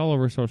Twitter. He's all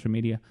over social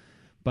media.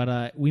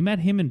 But we met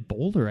him in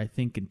Boulder, I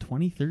think, in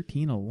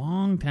 2013, a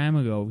long time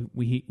ago.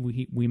 We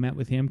met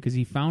with him because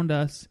he found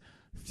us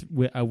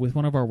with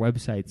one of our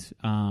websites,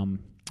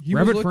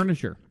 Revit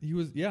Furniture.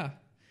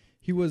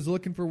 He was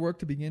looking for work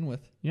to begin with.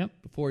 Yep.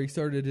 Before he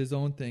started his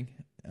own thing,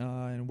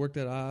 and worked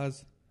at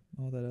Oz,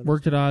 all that other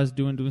worked stuff. at Oz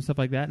doing stuff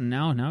like that, and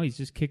now he's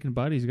just kicking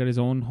butt. He's got his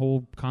own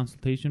whole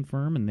consultation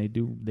firm, and they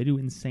do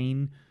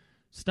insane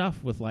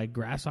stuff with like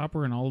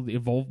Grasshopper and all of the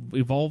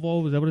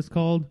Evolvo. Is that what it's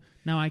called?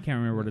 No, I can't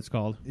remember what it's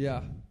called.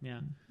 Yeah.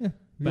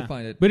 We'll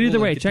find it. But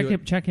either way,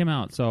 check him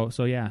out. So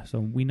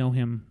we know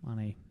him on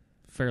a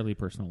fairly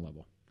personal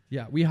level.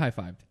 Yeah, we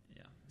high-fived.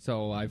 Yeah.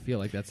 So I feel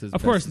like that's his.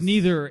 Of course,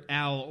 neither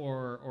Al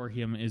or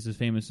him is as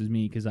famous as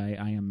me because I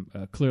am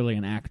clearly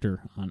an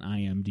actor on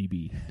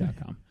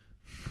IMDb.com.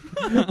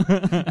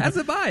 As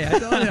am I. I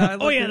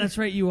tell you, that's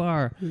right. You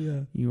are. Yeah.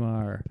 You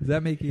are. Does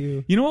that make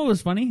you? You know what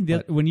was funny?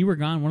 When you were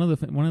gone, one of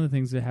the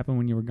things that happened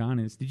when you were gone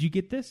is, did you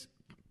get this?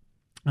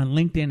 On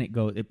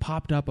LinkedIn, it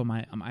popped up on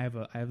my. I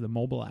have the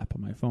mobile app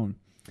on my phone,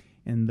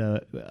 and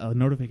the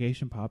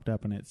notification popped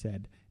up, and it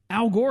said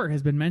Al Gore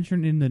has been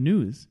mentioned in the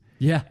news.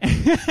 Yeah,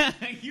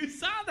 you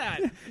saw that.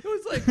 It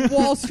was like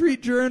Wall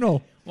Street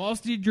Journal. Wall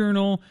Street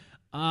Journal,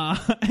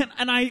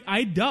 and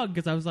I dug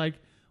because I was like,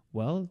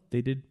 well,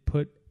 they did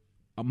put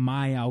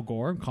my Al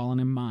Gore, I'm calling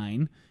him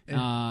mine,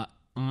 on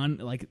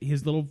like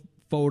his little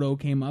photo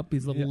came up,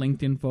 his little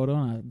LinkedIn photo,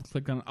 and I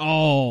clicked on.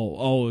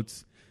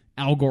 It's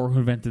Al Gore who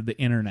invented the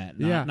internet,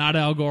 not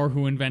Al Gore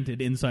who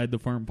invented Inside the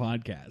Firm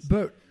podcast.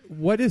 But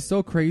what is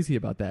so crazy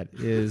about that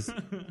is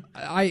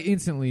I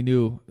instantly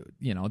knew,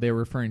 they were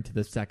referring to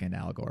the second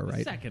Al Gore, right?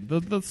 The second,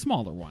 the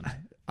smaller one.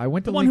 I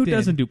went to the one LinkedIn, who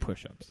doesn't do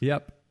push-ups.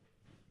 Yep.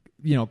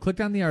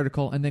 Clicked on the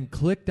article and then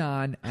clicked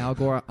on Al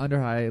Gore under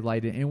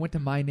highlighted and it went to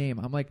my name.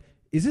 I'm like,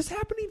 is this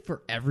happening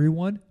for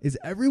everyone? Is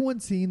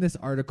everyone seeing this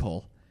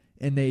article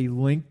and they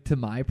link to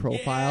my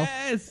profile?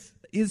 Yes.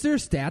 is there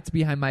stats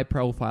behind my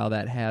profile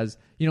that has,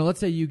 let's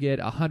say you get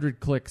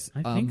 100 clicks a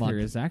I think month. there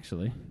is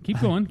actually.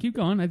 Keep going.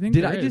 I think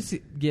Did there I is.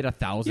 just get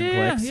 1,000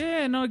 Yeah, clicks?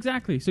 yeah, no,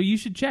 exactly. So you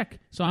should check.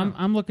 So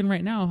I'm looking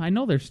right now. I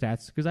know there's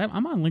stats because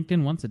I'm on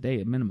LinkedIn once a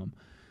day at minimum.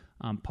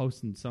 I'm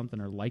posting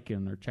something or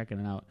liking or checking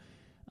it out.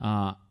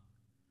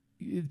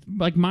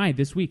 Like mine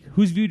this week.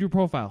 Who's viewed your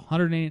profile?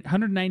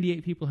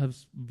 198 people have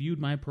viewed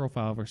my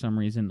profile for some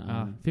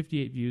reason.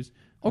 58 views.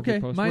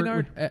 Okay, Post. mine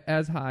aren't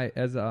as high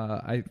as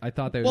I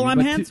thought they would Well, be. I'm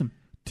but handsome.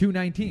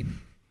 219.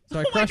 So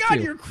I Oh my crushed God,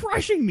 you. you're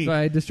crushing me. So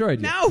I destroyed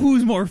you. Now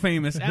who's more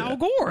famous? Al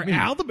Gore.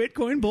 Al the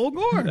Bitcoin Bull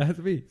Gore. That's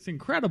me. It's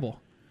incredible.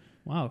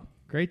 Wow,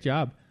 great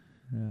job.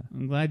 Yeah.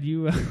 I'm glad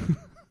you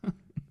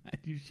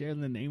you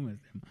shared the name with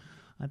him.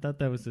 I thought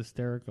that was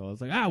hysterical. I was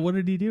like, what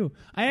did he do?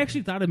 I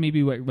actually thought it might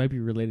be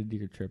related to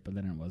your trip, but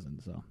then it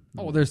wasn't. So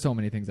There's so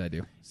many things I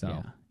do.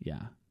 So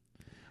yeah.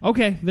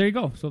 Okay, there you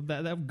go. So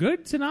that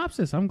good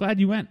synopsis. I'm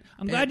glad you went.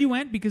 I'm glad you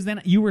went because then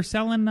you were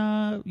selling.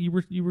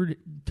 You were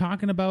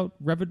talking about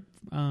Revit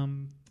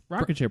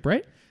rocket ship,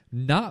 right?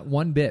 not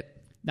one bit.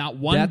 Not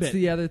one bit. That's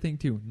the other thing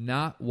too.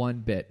 Not one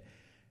bit.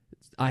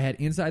 I had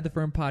Inside the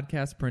Firm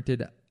podcast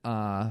printed.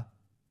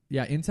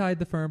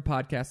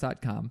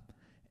 InsideTheFirmPodcast.com.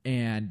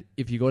 And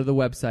if you go to the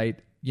website,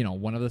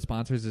 one of the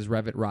sponsors is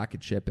Revit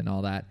Rocket Ship and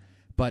all that.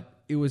 But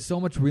it was so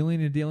much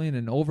wheeling and dealing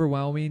and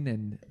overwhelming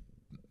and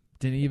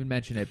didn't even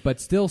mention it. But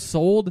still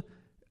sold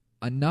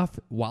enough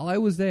while I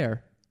was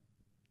there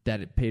that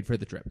it paid for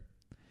the trip.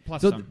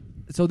 Plus so, some.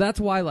 So that's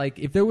why, like,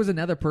 if there was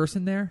another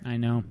person there, I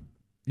know.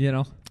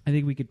 I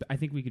think we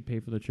could pay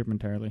for the trip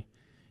entirely.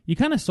 You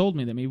kind of sold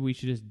me that maybe we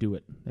should just do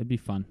it. That'd be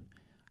fun.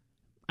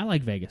 I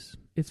like Vegas.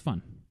 It's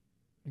fun.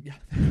 Yeah.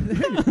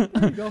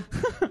 There you go.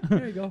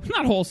 There you go. It's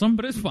not wholesome,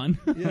 but it's fun.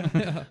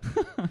 Yeah.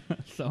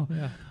 So,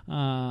 Yeah.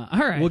 all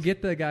right. We'll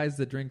get the guys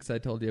the drinks I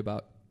told you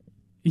about.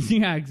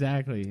 Yeah,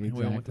 exactly. We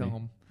won't tell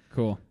them.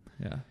 Cool.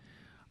 Yeah.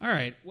 All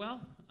right.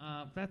 Well,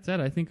 that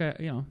said, I think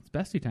it's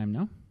bestie time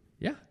now.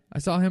 Yeah. I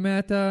saw him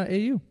at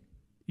AU.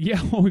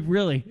 Yeah. Oh,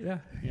 really? Yeah.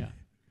 Yeah.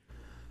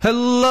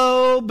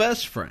 Hello,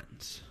 best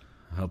friends.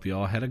 I hope you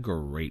all had a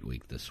great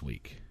week this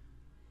week.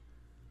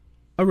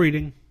 A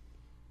reading.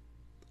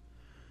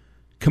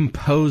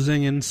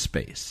 Composing in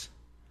space.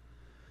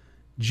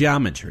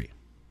 Geometry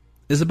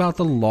is about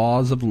the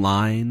laws of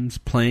lines,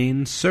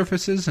 planes,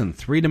 surfaces, and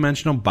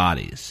three-dimensional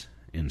bodies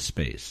in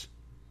space.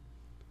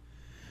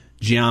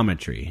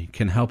 Geometry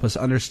can help us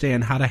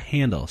understand how to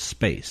handle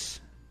space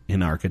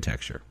in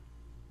architecture.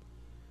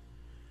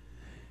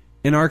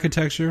 In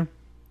architecture,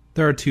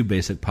 there are two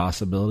basic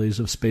possibilities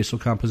of spatial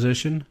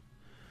composition.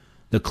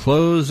 The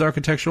closed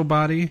architectural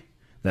body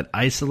that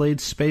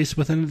isolates space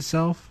within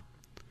itself,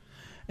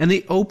 and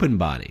the open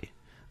body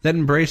that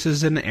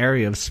embraces an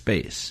area of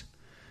space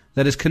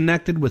that is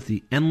connected with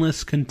the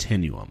endless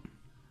continuum.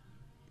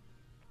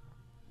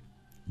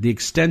 The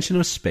extension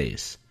of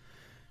space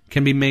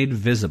can be made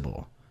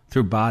visible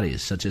through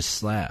bodies such as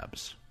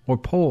slabs or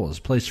poles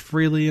placed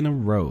freely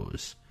in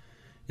rows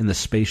in the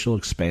spatial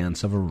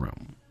expanse of a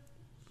room.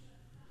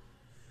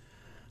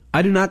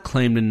 I do not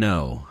claim to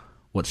know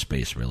what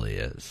space really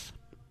is.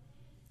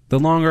 The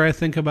longer I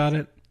think about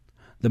it,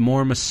 the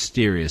more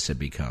mysterious it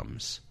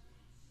becomes.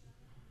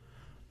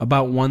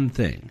 About one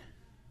thing,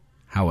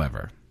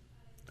 however,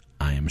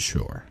 I am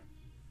sure.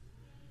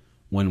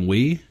 When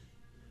we,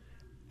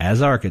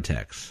 as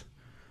architects,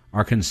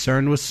 are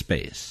concerned with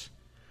space,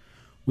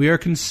 we are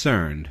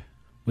concerned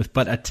with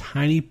but a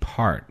tiny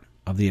part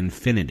of the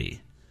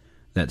infinity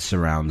that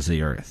surrounds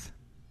the earth.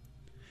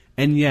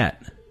 And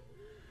yet,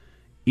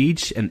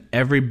 each and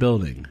every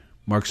building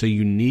marks a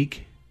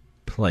unique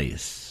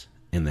place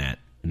in that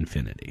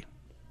infinity.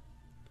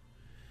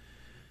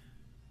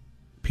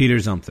 Peter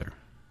Zumthor,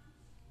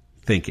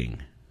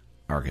 Thinking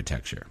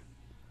Architecture.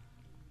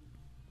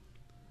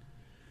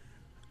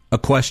 A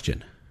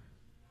question: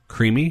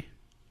 creamy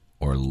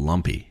or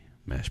lumpy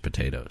mashed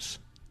potatoes?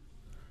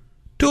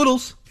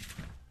 Toodles.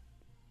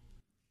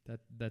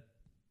 That.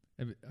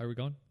 Are we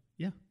going?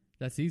 Yeah.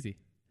 That's easy.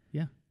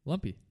 Yeah.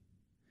 Lumpy.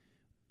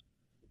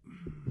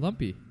 What?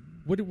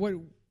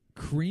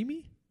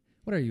 Creamy?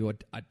 What are you, a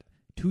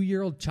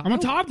 2-year-old child? I'm a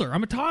toddler.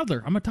 I'm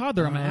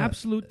an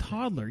absolute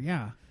toddler.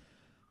 Yeah.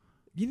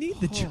 You need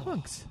the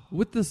chunks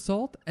with the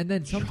salt, and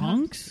then sometimes,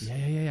 Chunks?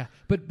 Yeah.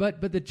 But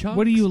the chunks.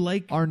 What do you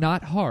like? Are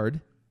not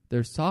hard.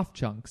 They're soft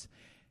chunks,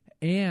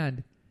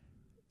 and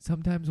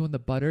sometimes when the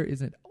butter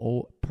isn't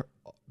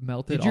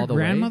melted Did your all the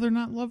way. grandmother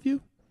not love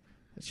you?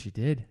 She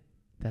did.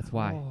 That's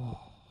why.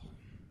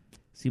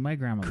 See, my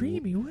grandma.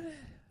 Creamy. What?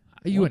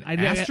 Are you an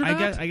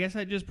astronaut? I guess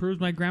that just proves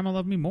my grandma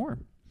loved me more.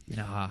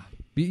 Nah.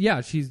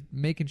 Yeah, she's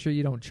making sure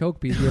you don't choke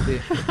because you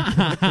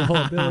have the whole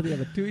ability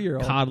of a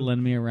 2-year-old.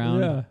 Coddling me around.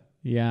 Yeah.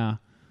 Yeah.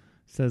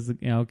 Says,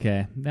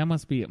 okay, that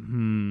must be,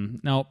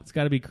 no, it's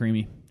got to be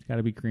creamy. It's got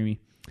to be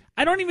creamy.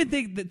 I don't even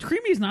think that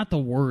creamy is not the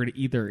word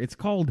either. It's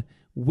called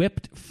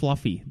whipped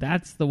fluffy.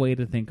 That's the way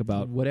to think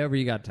about. Whatever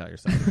you got to tell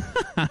yourself.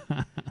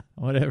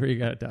 Whatever you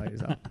got to tell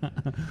yourself.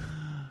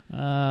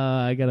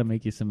 I got to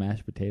make you some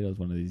mashed potatoes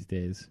one of these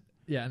days.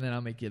 Yeah, and then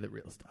I'll make you the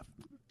real stuff.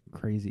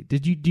 Crazy.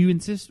 Do you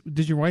insist?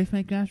 Does your wife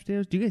make mashed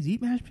potatoes? Do you guys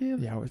eat mashed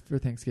potatoes? Yeah, for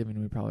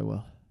Thanksgiving we probably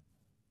will.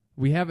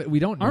 We have it. We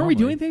don't. Aren't we normally.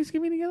 doing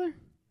Thanksgiving together?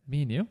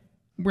 Me and you?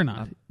 We're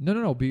not.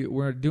 No.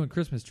 We're doing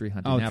Christmas tree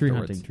hunting. Oh,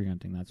 afterwards. tree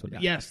hunting. That's what. Yeah.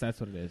 Yes, that's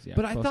what it is. Yeah.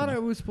 But I close thought enough. I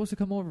was supposed to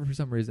come over for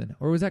some reason,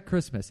 or was that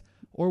Christmas,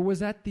 or was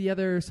that the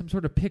other some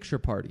sort of picture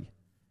party?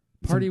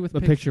 With a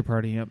picture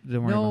party. Yep.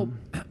 Don't worry No,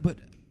 about it. but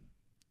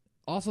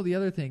also the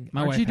other thing.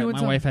 My aren't you doing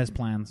my wife has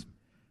plans.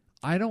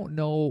 I don't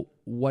know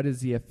what is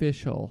the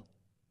official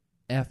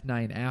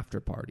F9 after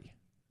party.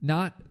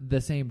 Not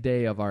the same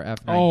day of our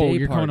F9 Oh, day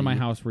you're party. coming to my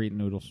house. We're eating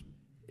noodles.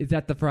 Is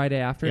that the Friday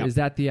after? Yep. Is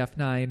that the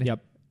F9?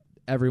 Yep.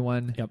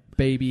 Everyone. Yep.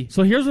 Baby.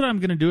 So here's what I'm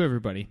going to do,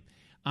 everybody.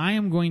 I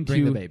am going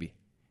Bring to the baby.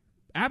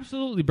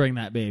 absolutely bring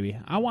that baby.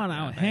 I want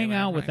to hang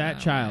out with that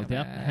child.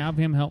 Yep. Have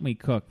him help me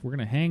cook. We're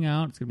going to hang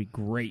out. It's going to be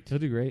great. He'll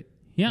do great.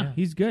 Yeah,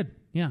 he's good.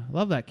 Yeah,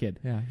 love that kid.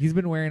 Yeah, he's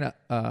been wearing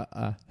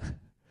a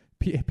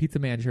Pizza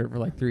Man shirt for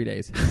like 3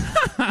 days.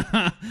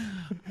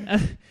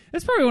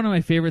 That's probably one of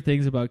my favorite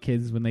things about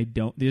kids is when they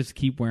just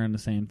keep wearing the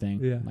same thing.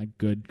 Yeah. Like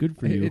good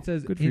for you. It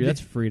says good for you.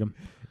 That's freedom.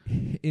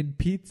 In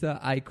pizza,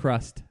 I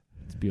crust.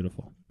 It's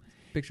beautiful.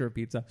 Picture of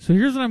pizza. So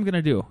here's what I'm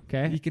gonna do.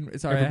 Okay, You can.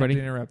 Sorry, everybody. I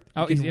have to interrupt.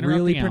 Oh, you he's can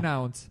interrupting really Al.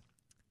 pronounce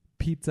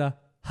Pizza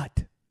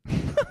Hut.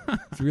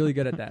 It's really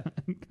good at that.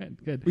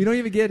 good. We don't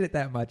even get it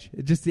that much.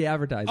 It's just the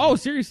advertising. Oh,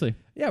 seriously?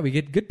 yeah, we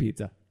get good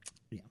pizza.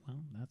 Yeah. Well,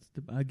 that's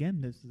again.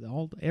 This is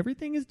all.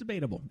 Everything is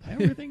debatable.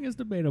 Everything is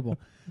debatable.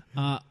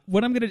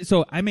 What I'm gonna.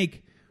 So I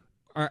make.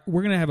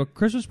 We're gonna have a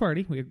Christmas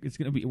party.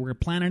 We're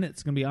planning it.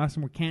 It's gonna be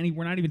awesome.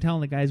 We're not even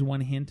telling the guys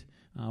one hint.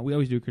 We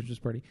always do a Christmas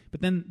party.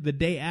 But then the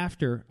day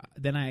after,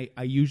 then I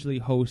usually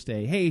host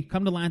hey,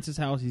 come to Lance's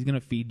house. He's going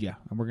to feed you.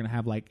 And we're going to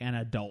have like an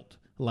adult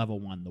level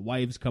one. The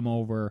wives come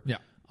over. Yeah.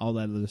 All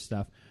that other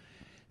stuff.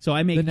 So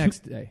I make The next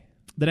day.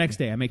 The next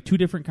day, I make two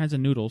different kinds of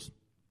noodles.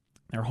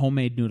 They're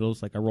homemade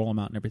noodles. Like I roll them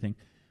out and everything.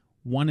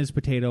 One is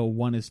potato.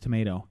 One is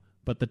tomato.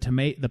 But the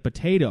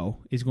potato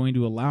is going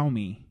to allow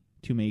me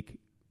to make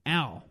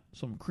Al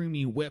some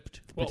creamy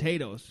whipped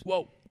potatoes.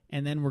 Whoa.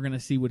 And then we're going to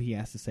see what he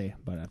has to say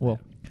about it. Well,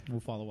 we'll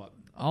follow up.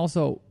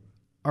 Also,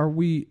 are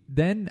we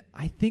then?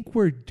 I think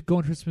we're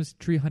going Christmas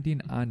tree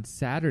hunting on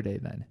Saturday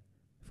then.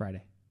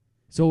 Friday.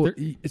 So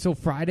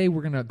Friday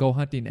we're gonna go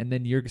hunting, and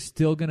then you're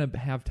still gonna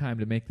have time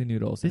to make the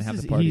noodles and have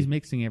the party. He's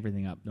mixing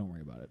everything up. Don't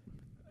worry about it.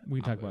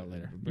 We can talk about it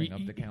later. Bring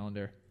up the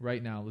calendar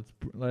right now.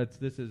 Let's.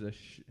 This is a.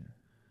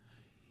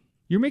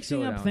 You're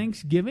mixing Slow up down.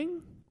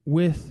 Thanksgiving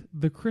with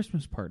the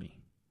Christmas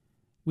party,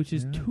 which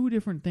is Yeah. two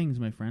different things,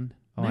 my friend.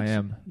 Oh, I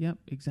am. Yep,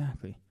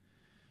 exactly.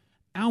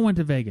 Al went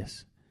to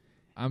Vegas.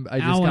 I just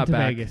Al got went to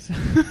back Vegas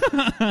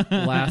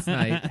last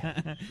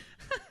night.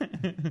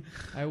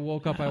 I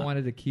woke up. I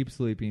wanted to keep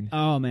sleeping.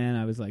 Oh man,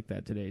 I was like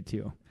that today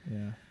too.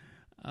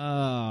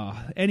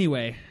 Yeah.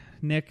 Anyway,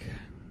 Nick,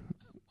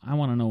 I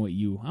want to know what will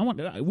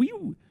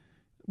you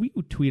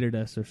tweeted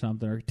us or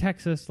something or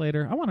text us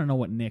later. I want to know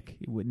what Nick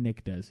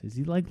does. Is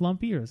he like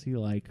lumpy or is he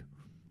like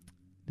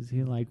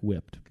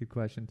whipped? Good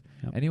question.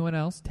 Yep. Anyone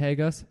else?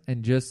 Tag us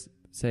and just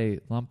say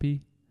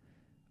lumpy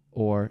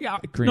or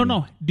creamy.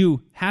 No.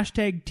 Do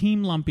hashtag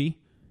Team Lumpy,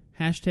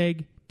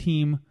 hashtag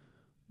Team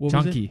what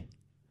was Chunky. it?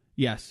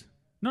 Yes.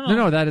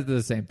 No. That is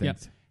the same thing. Yep.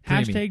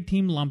 Hashtag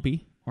Team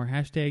Lumpy or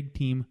hashtag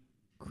Team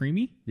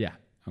Creamy. Yeah.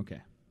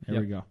 Okay.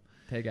 There we go.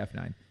 Tag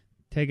F9.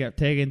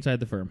 Tag inside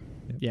the firm.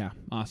 Yep. Yeah.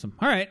 Awesome.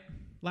 All right.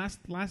 Last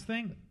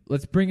thing.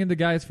 Let's bring in the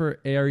guys for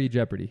ARE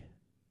Jeopardy.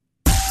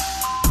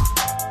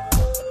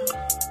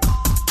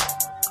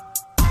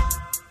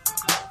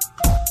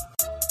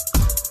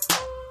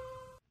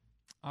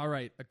 All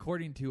right.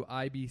 According to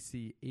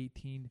IBC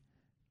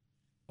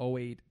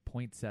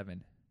 1808.7,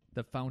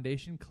 the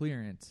foundation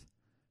clearance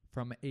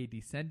from a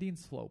descending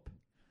slope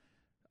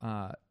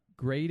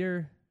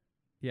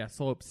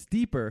slope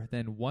steeper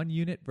than 1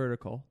 unit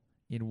vertical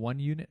in 1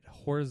 unit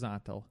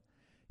horizontal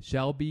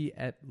shall be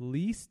at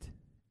least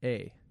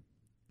A,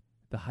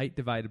 the height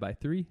divided by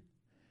 3,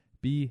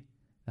 B,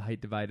 the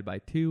height divided by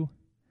 2,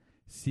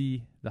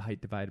 C, the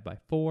height divided by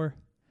 4,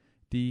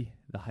 D,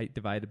 the height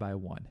divided by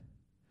 1.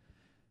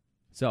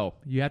 So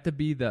you have to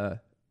be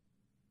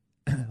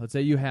let's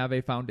say you have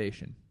a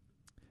foundation.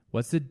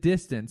 What's the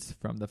distance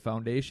from the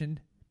foundation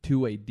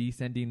to a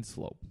descending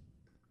slope?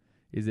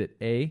 Is it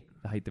A,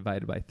 the height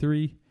divided by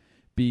 3,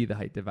 B, the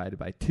height divided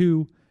by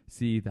 2,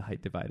 C, the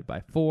height divided by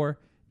 4,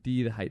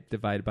 D, the height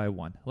divided by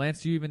 1?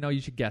 Lance, do you even know?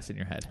 You should guess in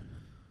your head.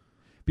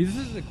 Because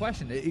this is a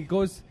question. It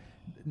goes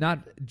not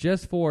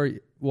just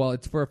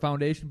it's for a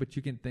foundation, but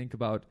you can think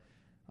about,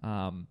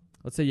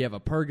 let's say you have a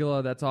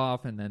pergola that's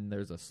off and then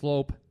there's a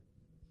slope.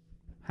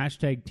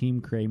 Hashtag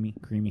Team Creamy.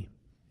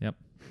 Yep.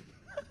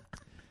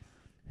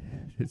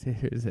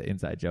 Here's an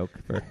inside joke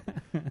for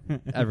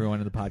everyone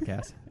in the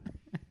podcast.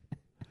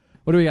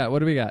 What do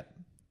we got?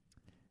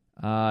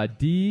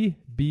 D,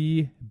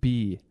 B,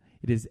 B.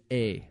 It is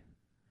A.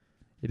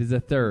 It is a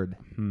third.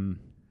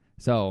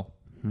 So,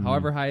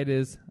 however high it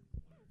is.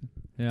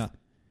 Yeah.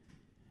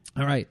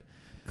 All right.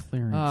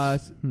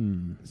 clearance.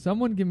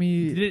 Someone give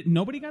me.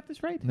 Nobody got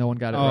this right? No one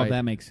got it Oh, right.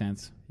 that makes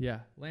sense. Yeah.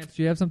 Lance,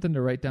 do you have something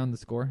to write down the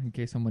score in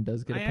case someone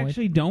does get a I point?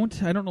 actually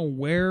don't. I don't know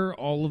where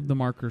all of the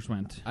markers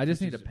went. I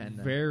just which need a is pen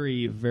then.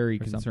 Very, very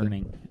Or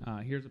concerning.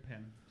 Here's a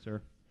pen,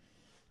 sir.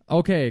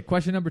 Okay,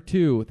 question number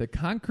 2. The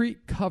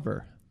concrete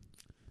cover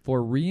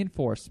for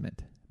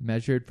reinforcement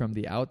measured from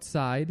the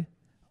outside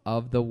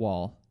of the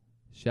wall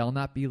shall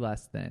not be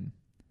less than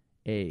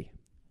A,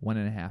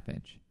 1.5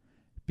 inch,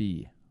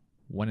 B,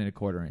 1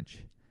 1/4 inch,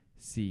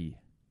 C,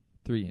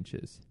 3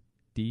 inches,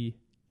 D,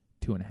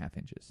 2.5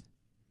 inches.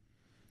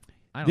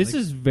 This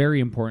is very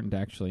important,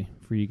 actually,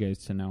 for you guys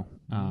to know.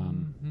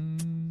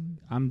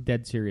 I'm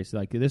dead serious.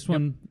 Like this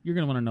one, you're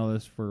going to want to know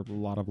this for a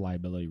lot of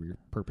liability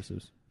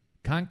purposes.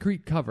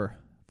 Concrete cover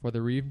for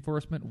the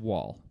reinforcement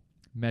wall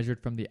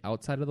measured from the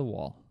outside of the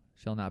wall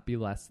shall not be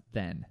less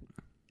than.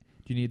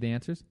 Do you need the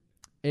answers?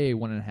 A,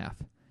 1.5,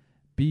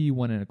 B,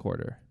 1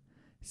 1/4,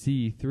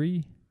 C,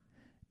 3,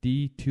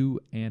 D,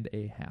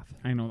 2.5.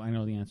 I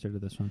know the answer to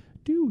this one.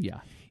 Do ya?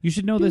 You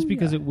should know this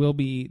because there will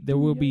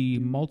be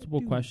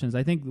multiple questions.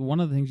 I think one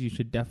of the things you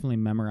should definitely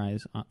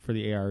memorize for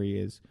the ARE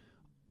is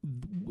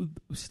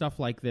stuff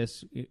like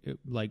this,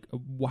 like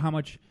how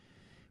much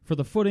for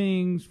the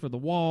footings, for the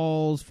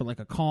walls, for like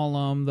a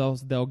column.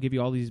 They'll give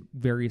you all these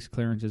various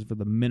clearances for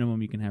the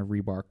minimum you can have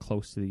rebar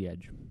close to the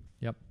edge.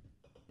 Yep.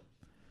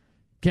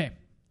 Okay,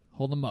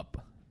 hold them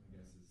up.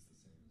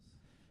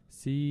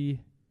 C,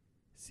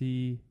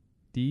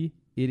 D.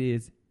 It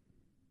is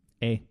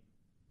A.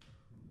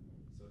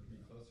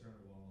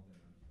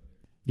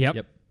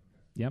 Yep.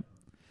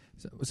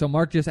 So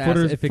Mark just asked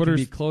Footers- if it can be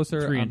footers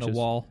closer 3 on the inches.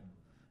 wall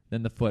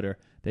than the footer.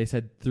 They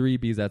said 3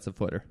 B's, that's a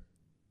footer.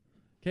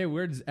 Okay,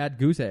 where's at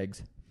goose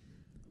eggs?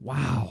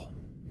 Wow.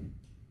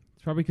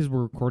 It's probably because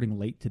we're recording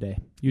late today.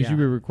 Usually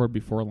we record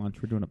before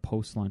lunch. We're doing a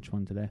post-lunch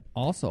one today.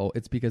 Also,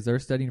 it's because they're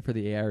studying for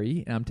the ARE,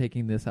 and I'm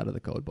taking this out of the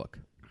code book.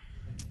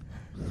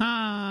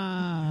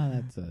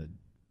 That's a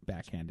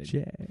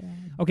backhanded.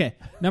 Okay,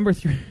 number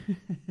 3.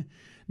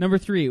 Number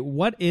 3.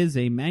 What is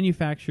a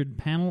manufactured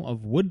panel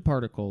of wood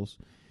particles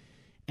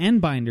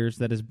and binders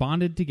that is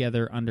bonded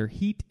together under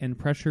heat and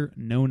pressure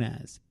known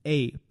as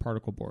A,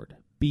 particle board,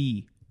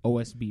 B,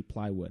 OSB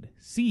plywood,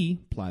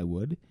 C,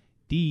 plywood,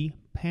 D,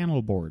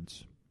 panel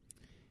boards?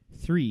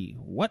 3.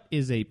 What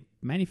is a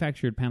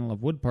manufactured panel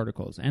of wood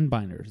particles and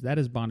binders that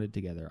is bonded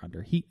together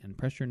under heat and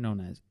pressure known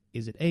as,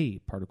 is it A,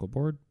 particle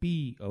board,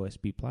 B,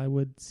 OSB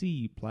plywood,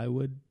 C,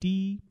 plywood,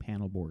 D,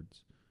 panel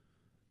boards?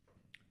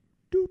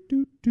 What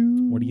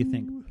do you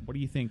think? What do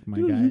you think, my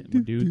guy, my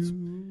dudes?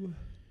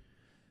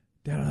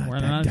 We're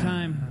running out of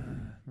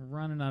time. We're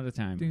running out of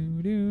time.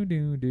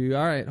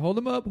 All right, hold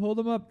them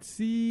up.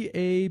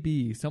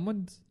 C-A-B.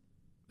 Someone's...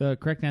 The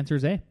correct answer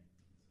is A. Who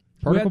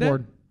Particle had that?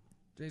 board.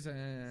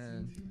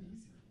 Jason.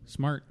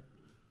 Smart.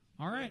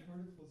 All right.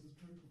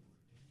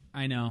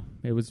 I know.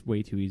 It was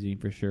way too easy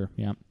for sure.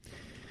 Yeah.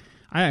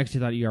 I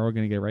actually thought you were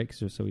going to get it right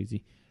because it was so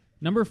easy.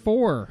 Number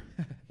 4.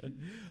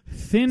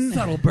 Thin.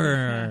 Subtle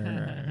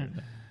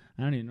burn.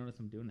 I don't even notice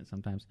I'm doing it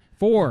sometimes.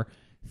 4.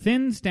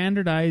 Thin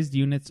standardized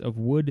units of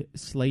wood,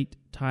 slate,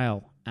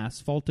 tile,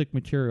 asphaltic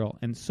material,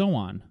 and so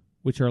on,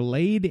 which are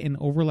laid in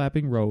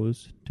overlapping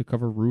rows to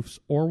cover roofs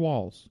or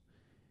walls.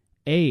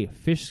 A,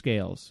 fish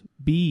scales.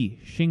 B,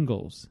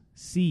 shingles.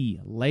 C,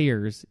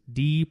 layers.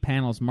 D,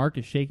 panels. Mark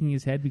is shaking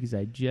his head because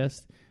I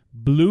just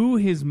blew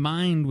his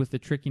mind with the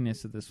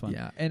trickiness of this one.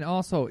 Yeah, and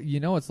also,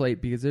 it's late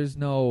because there's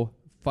no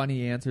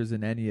funny answers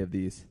in any of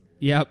these.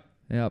 Yep.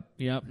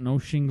 Yep. No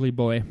shingly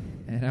boy.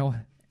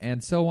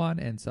 And so on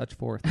and such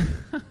forth.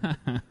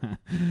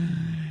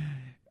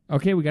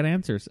 Okay, we got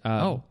answers.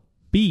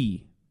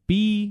 B,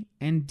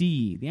 and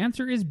D. The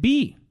answer is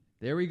B.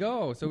 There we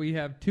go. So we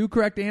have 2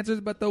 correct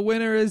answers, but the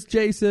winner is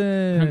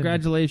Jason.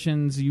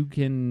 Congratulations. You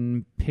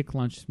can pick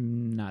lunch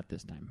not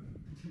this time.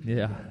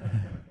 Yeah.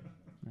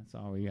 That's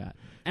all we got.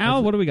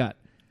 Al, what do we got?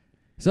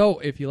 So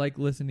if you like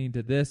listening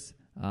to this,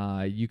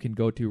 you can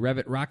go to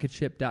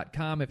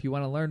RevitRocketShip.com if you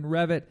want to learn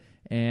Revit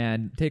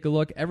and take a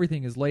look.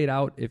 Everything is laid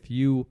out. If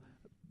you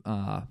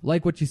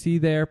like what you see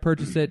there,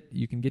 purchase it.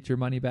 You can get your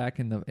money back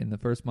in the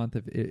first month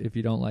if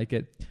you don't like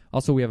it.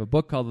 Also, we have a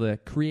book called The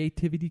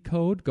Creativity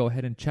Code. Go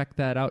ahead and check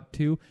that out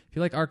too. If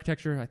you like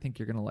architecture, I think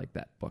you're going to like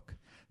that book.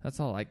 That's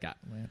all I got,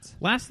 Lance.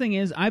 Last thing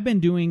is, I've been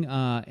doing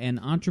an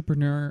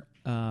entrepreneur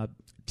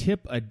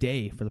tip a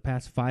day for the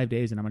past 5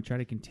 days, and I'm going to try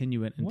to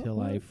continue it until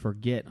I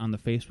forget on the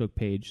Facebook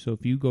page. So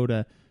if you go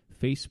to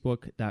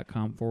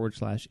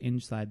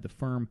facebook.com/inside the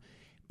firm,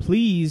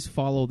 please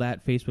follow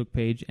that Facebook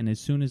page, and as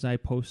soon as I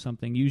post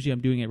something, usually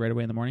I'm doing it right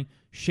away in the morning,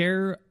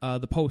 share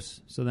the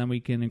posts so then we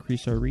can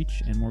increase our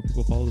reach and more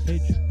people follow the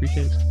page.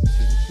 Appreciate it.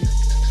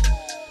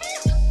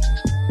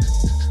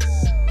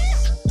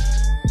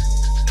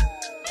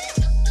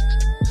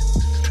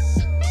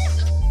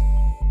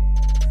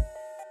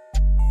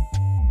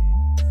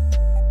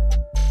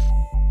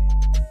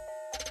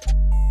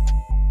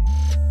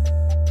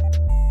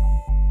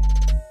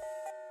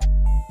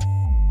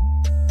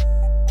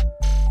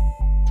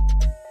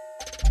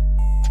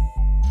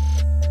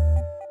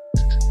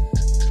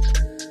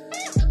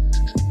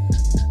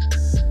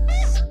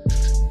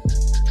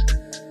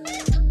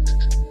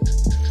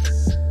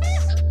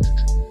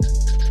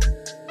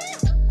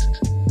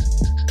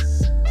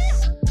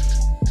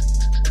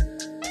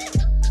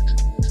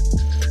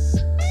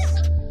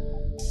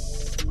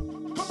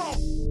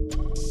 Wow.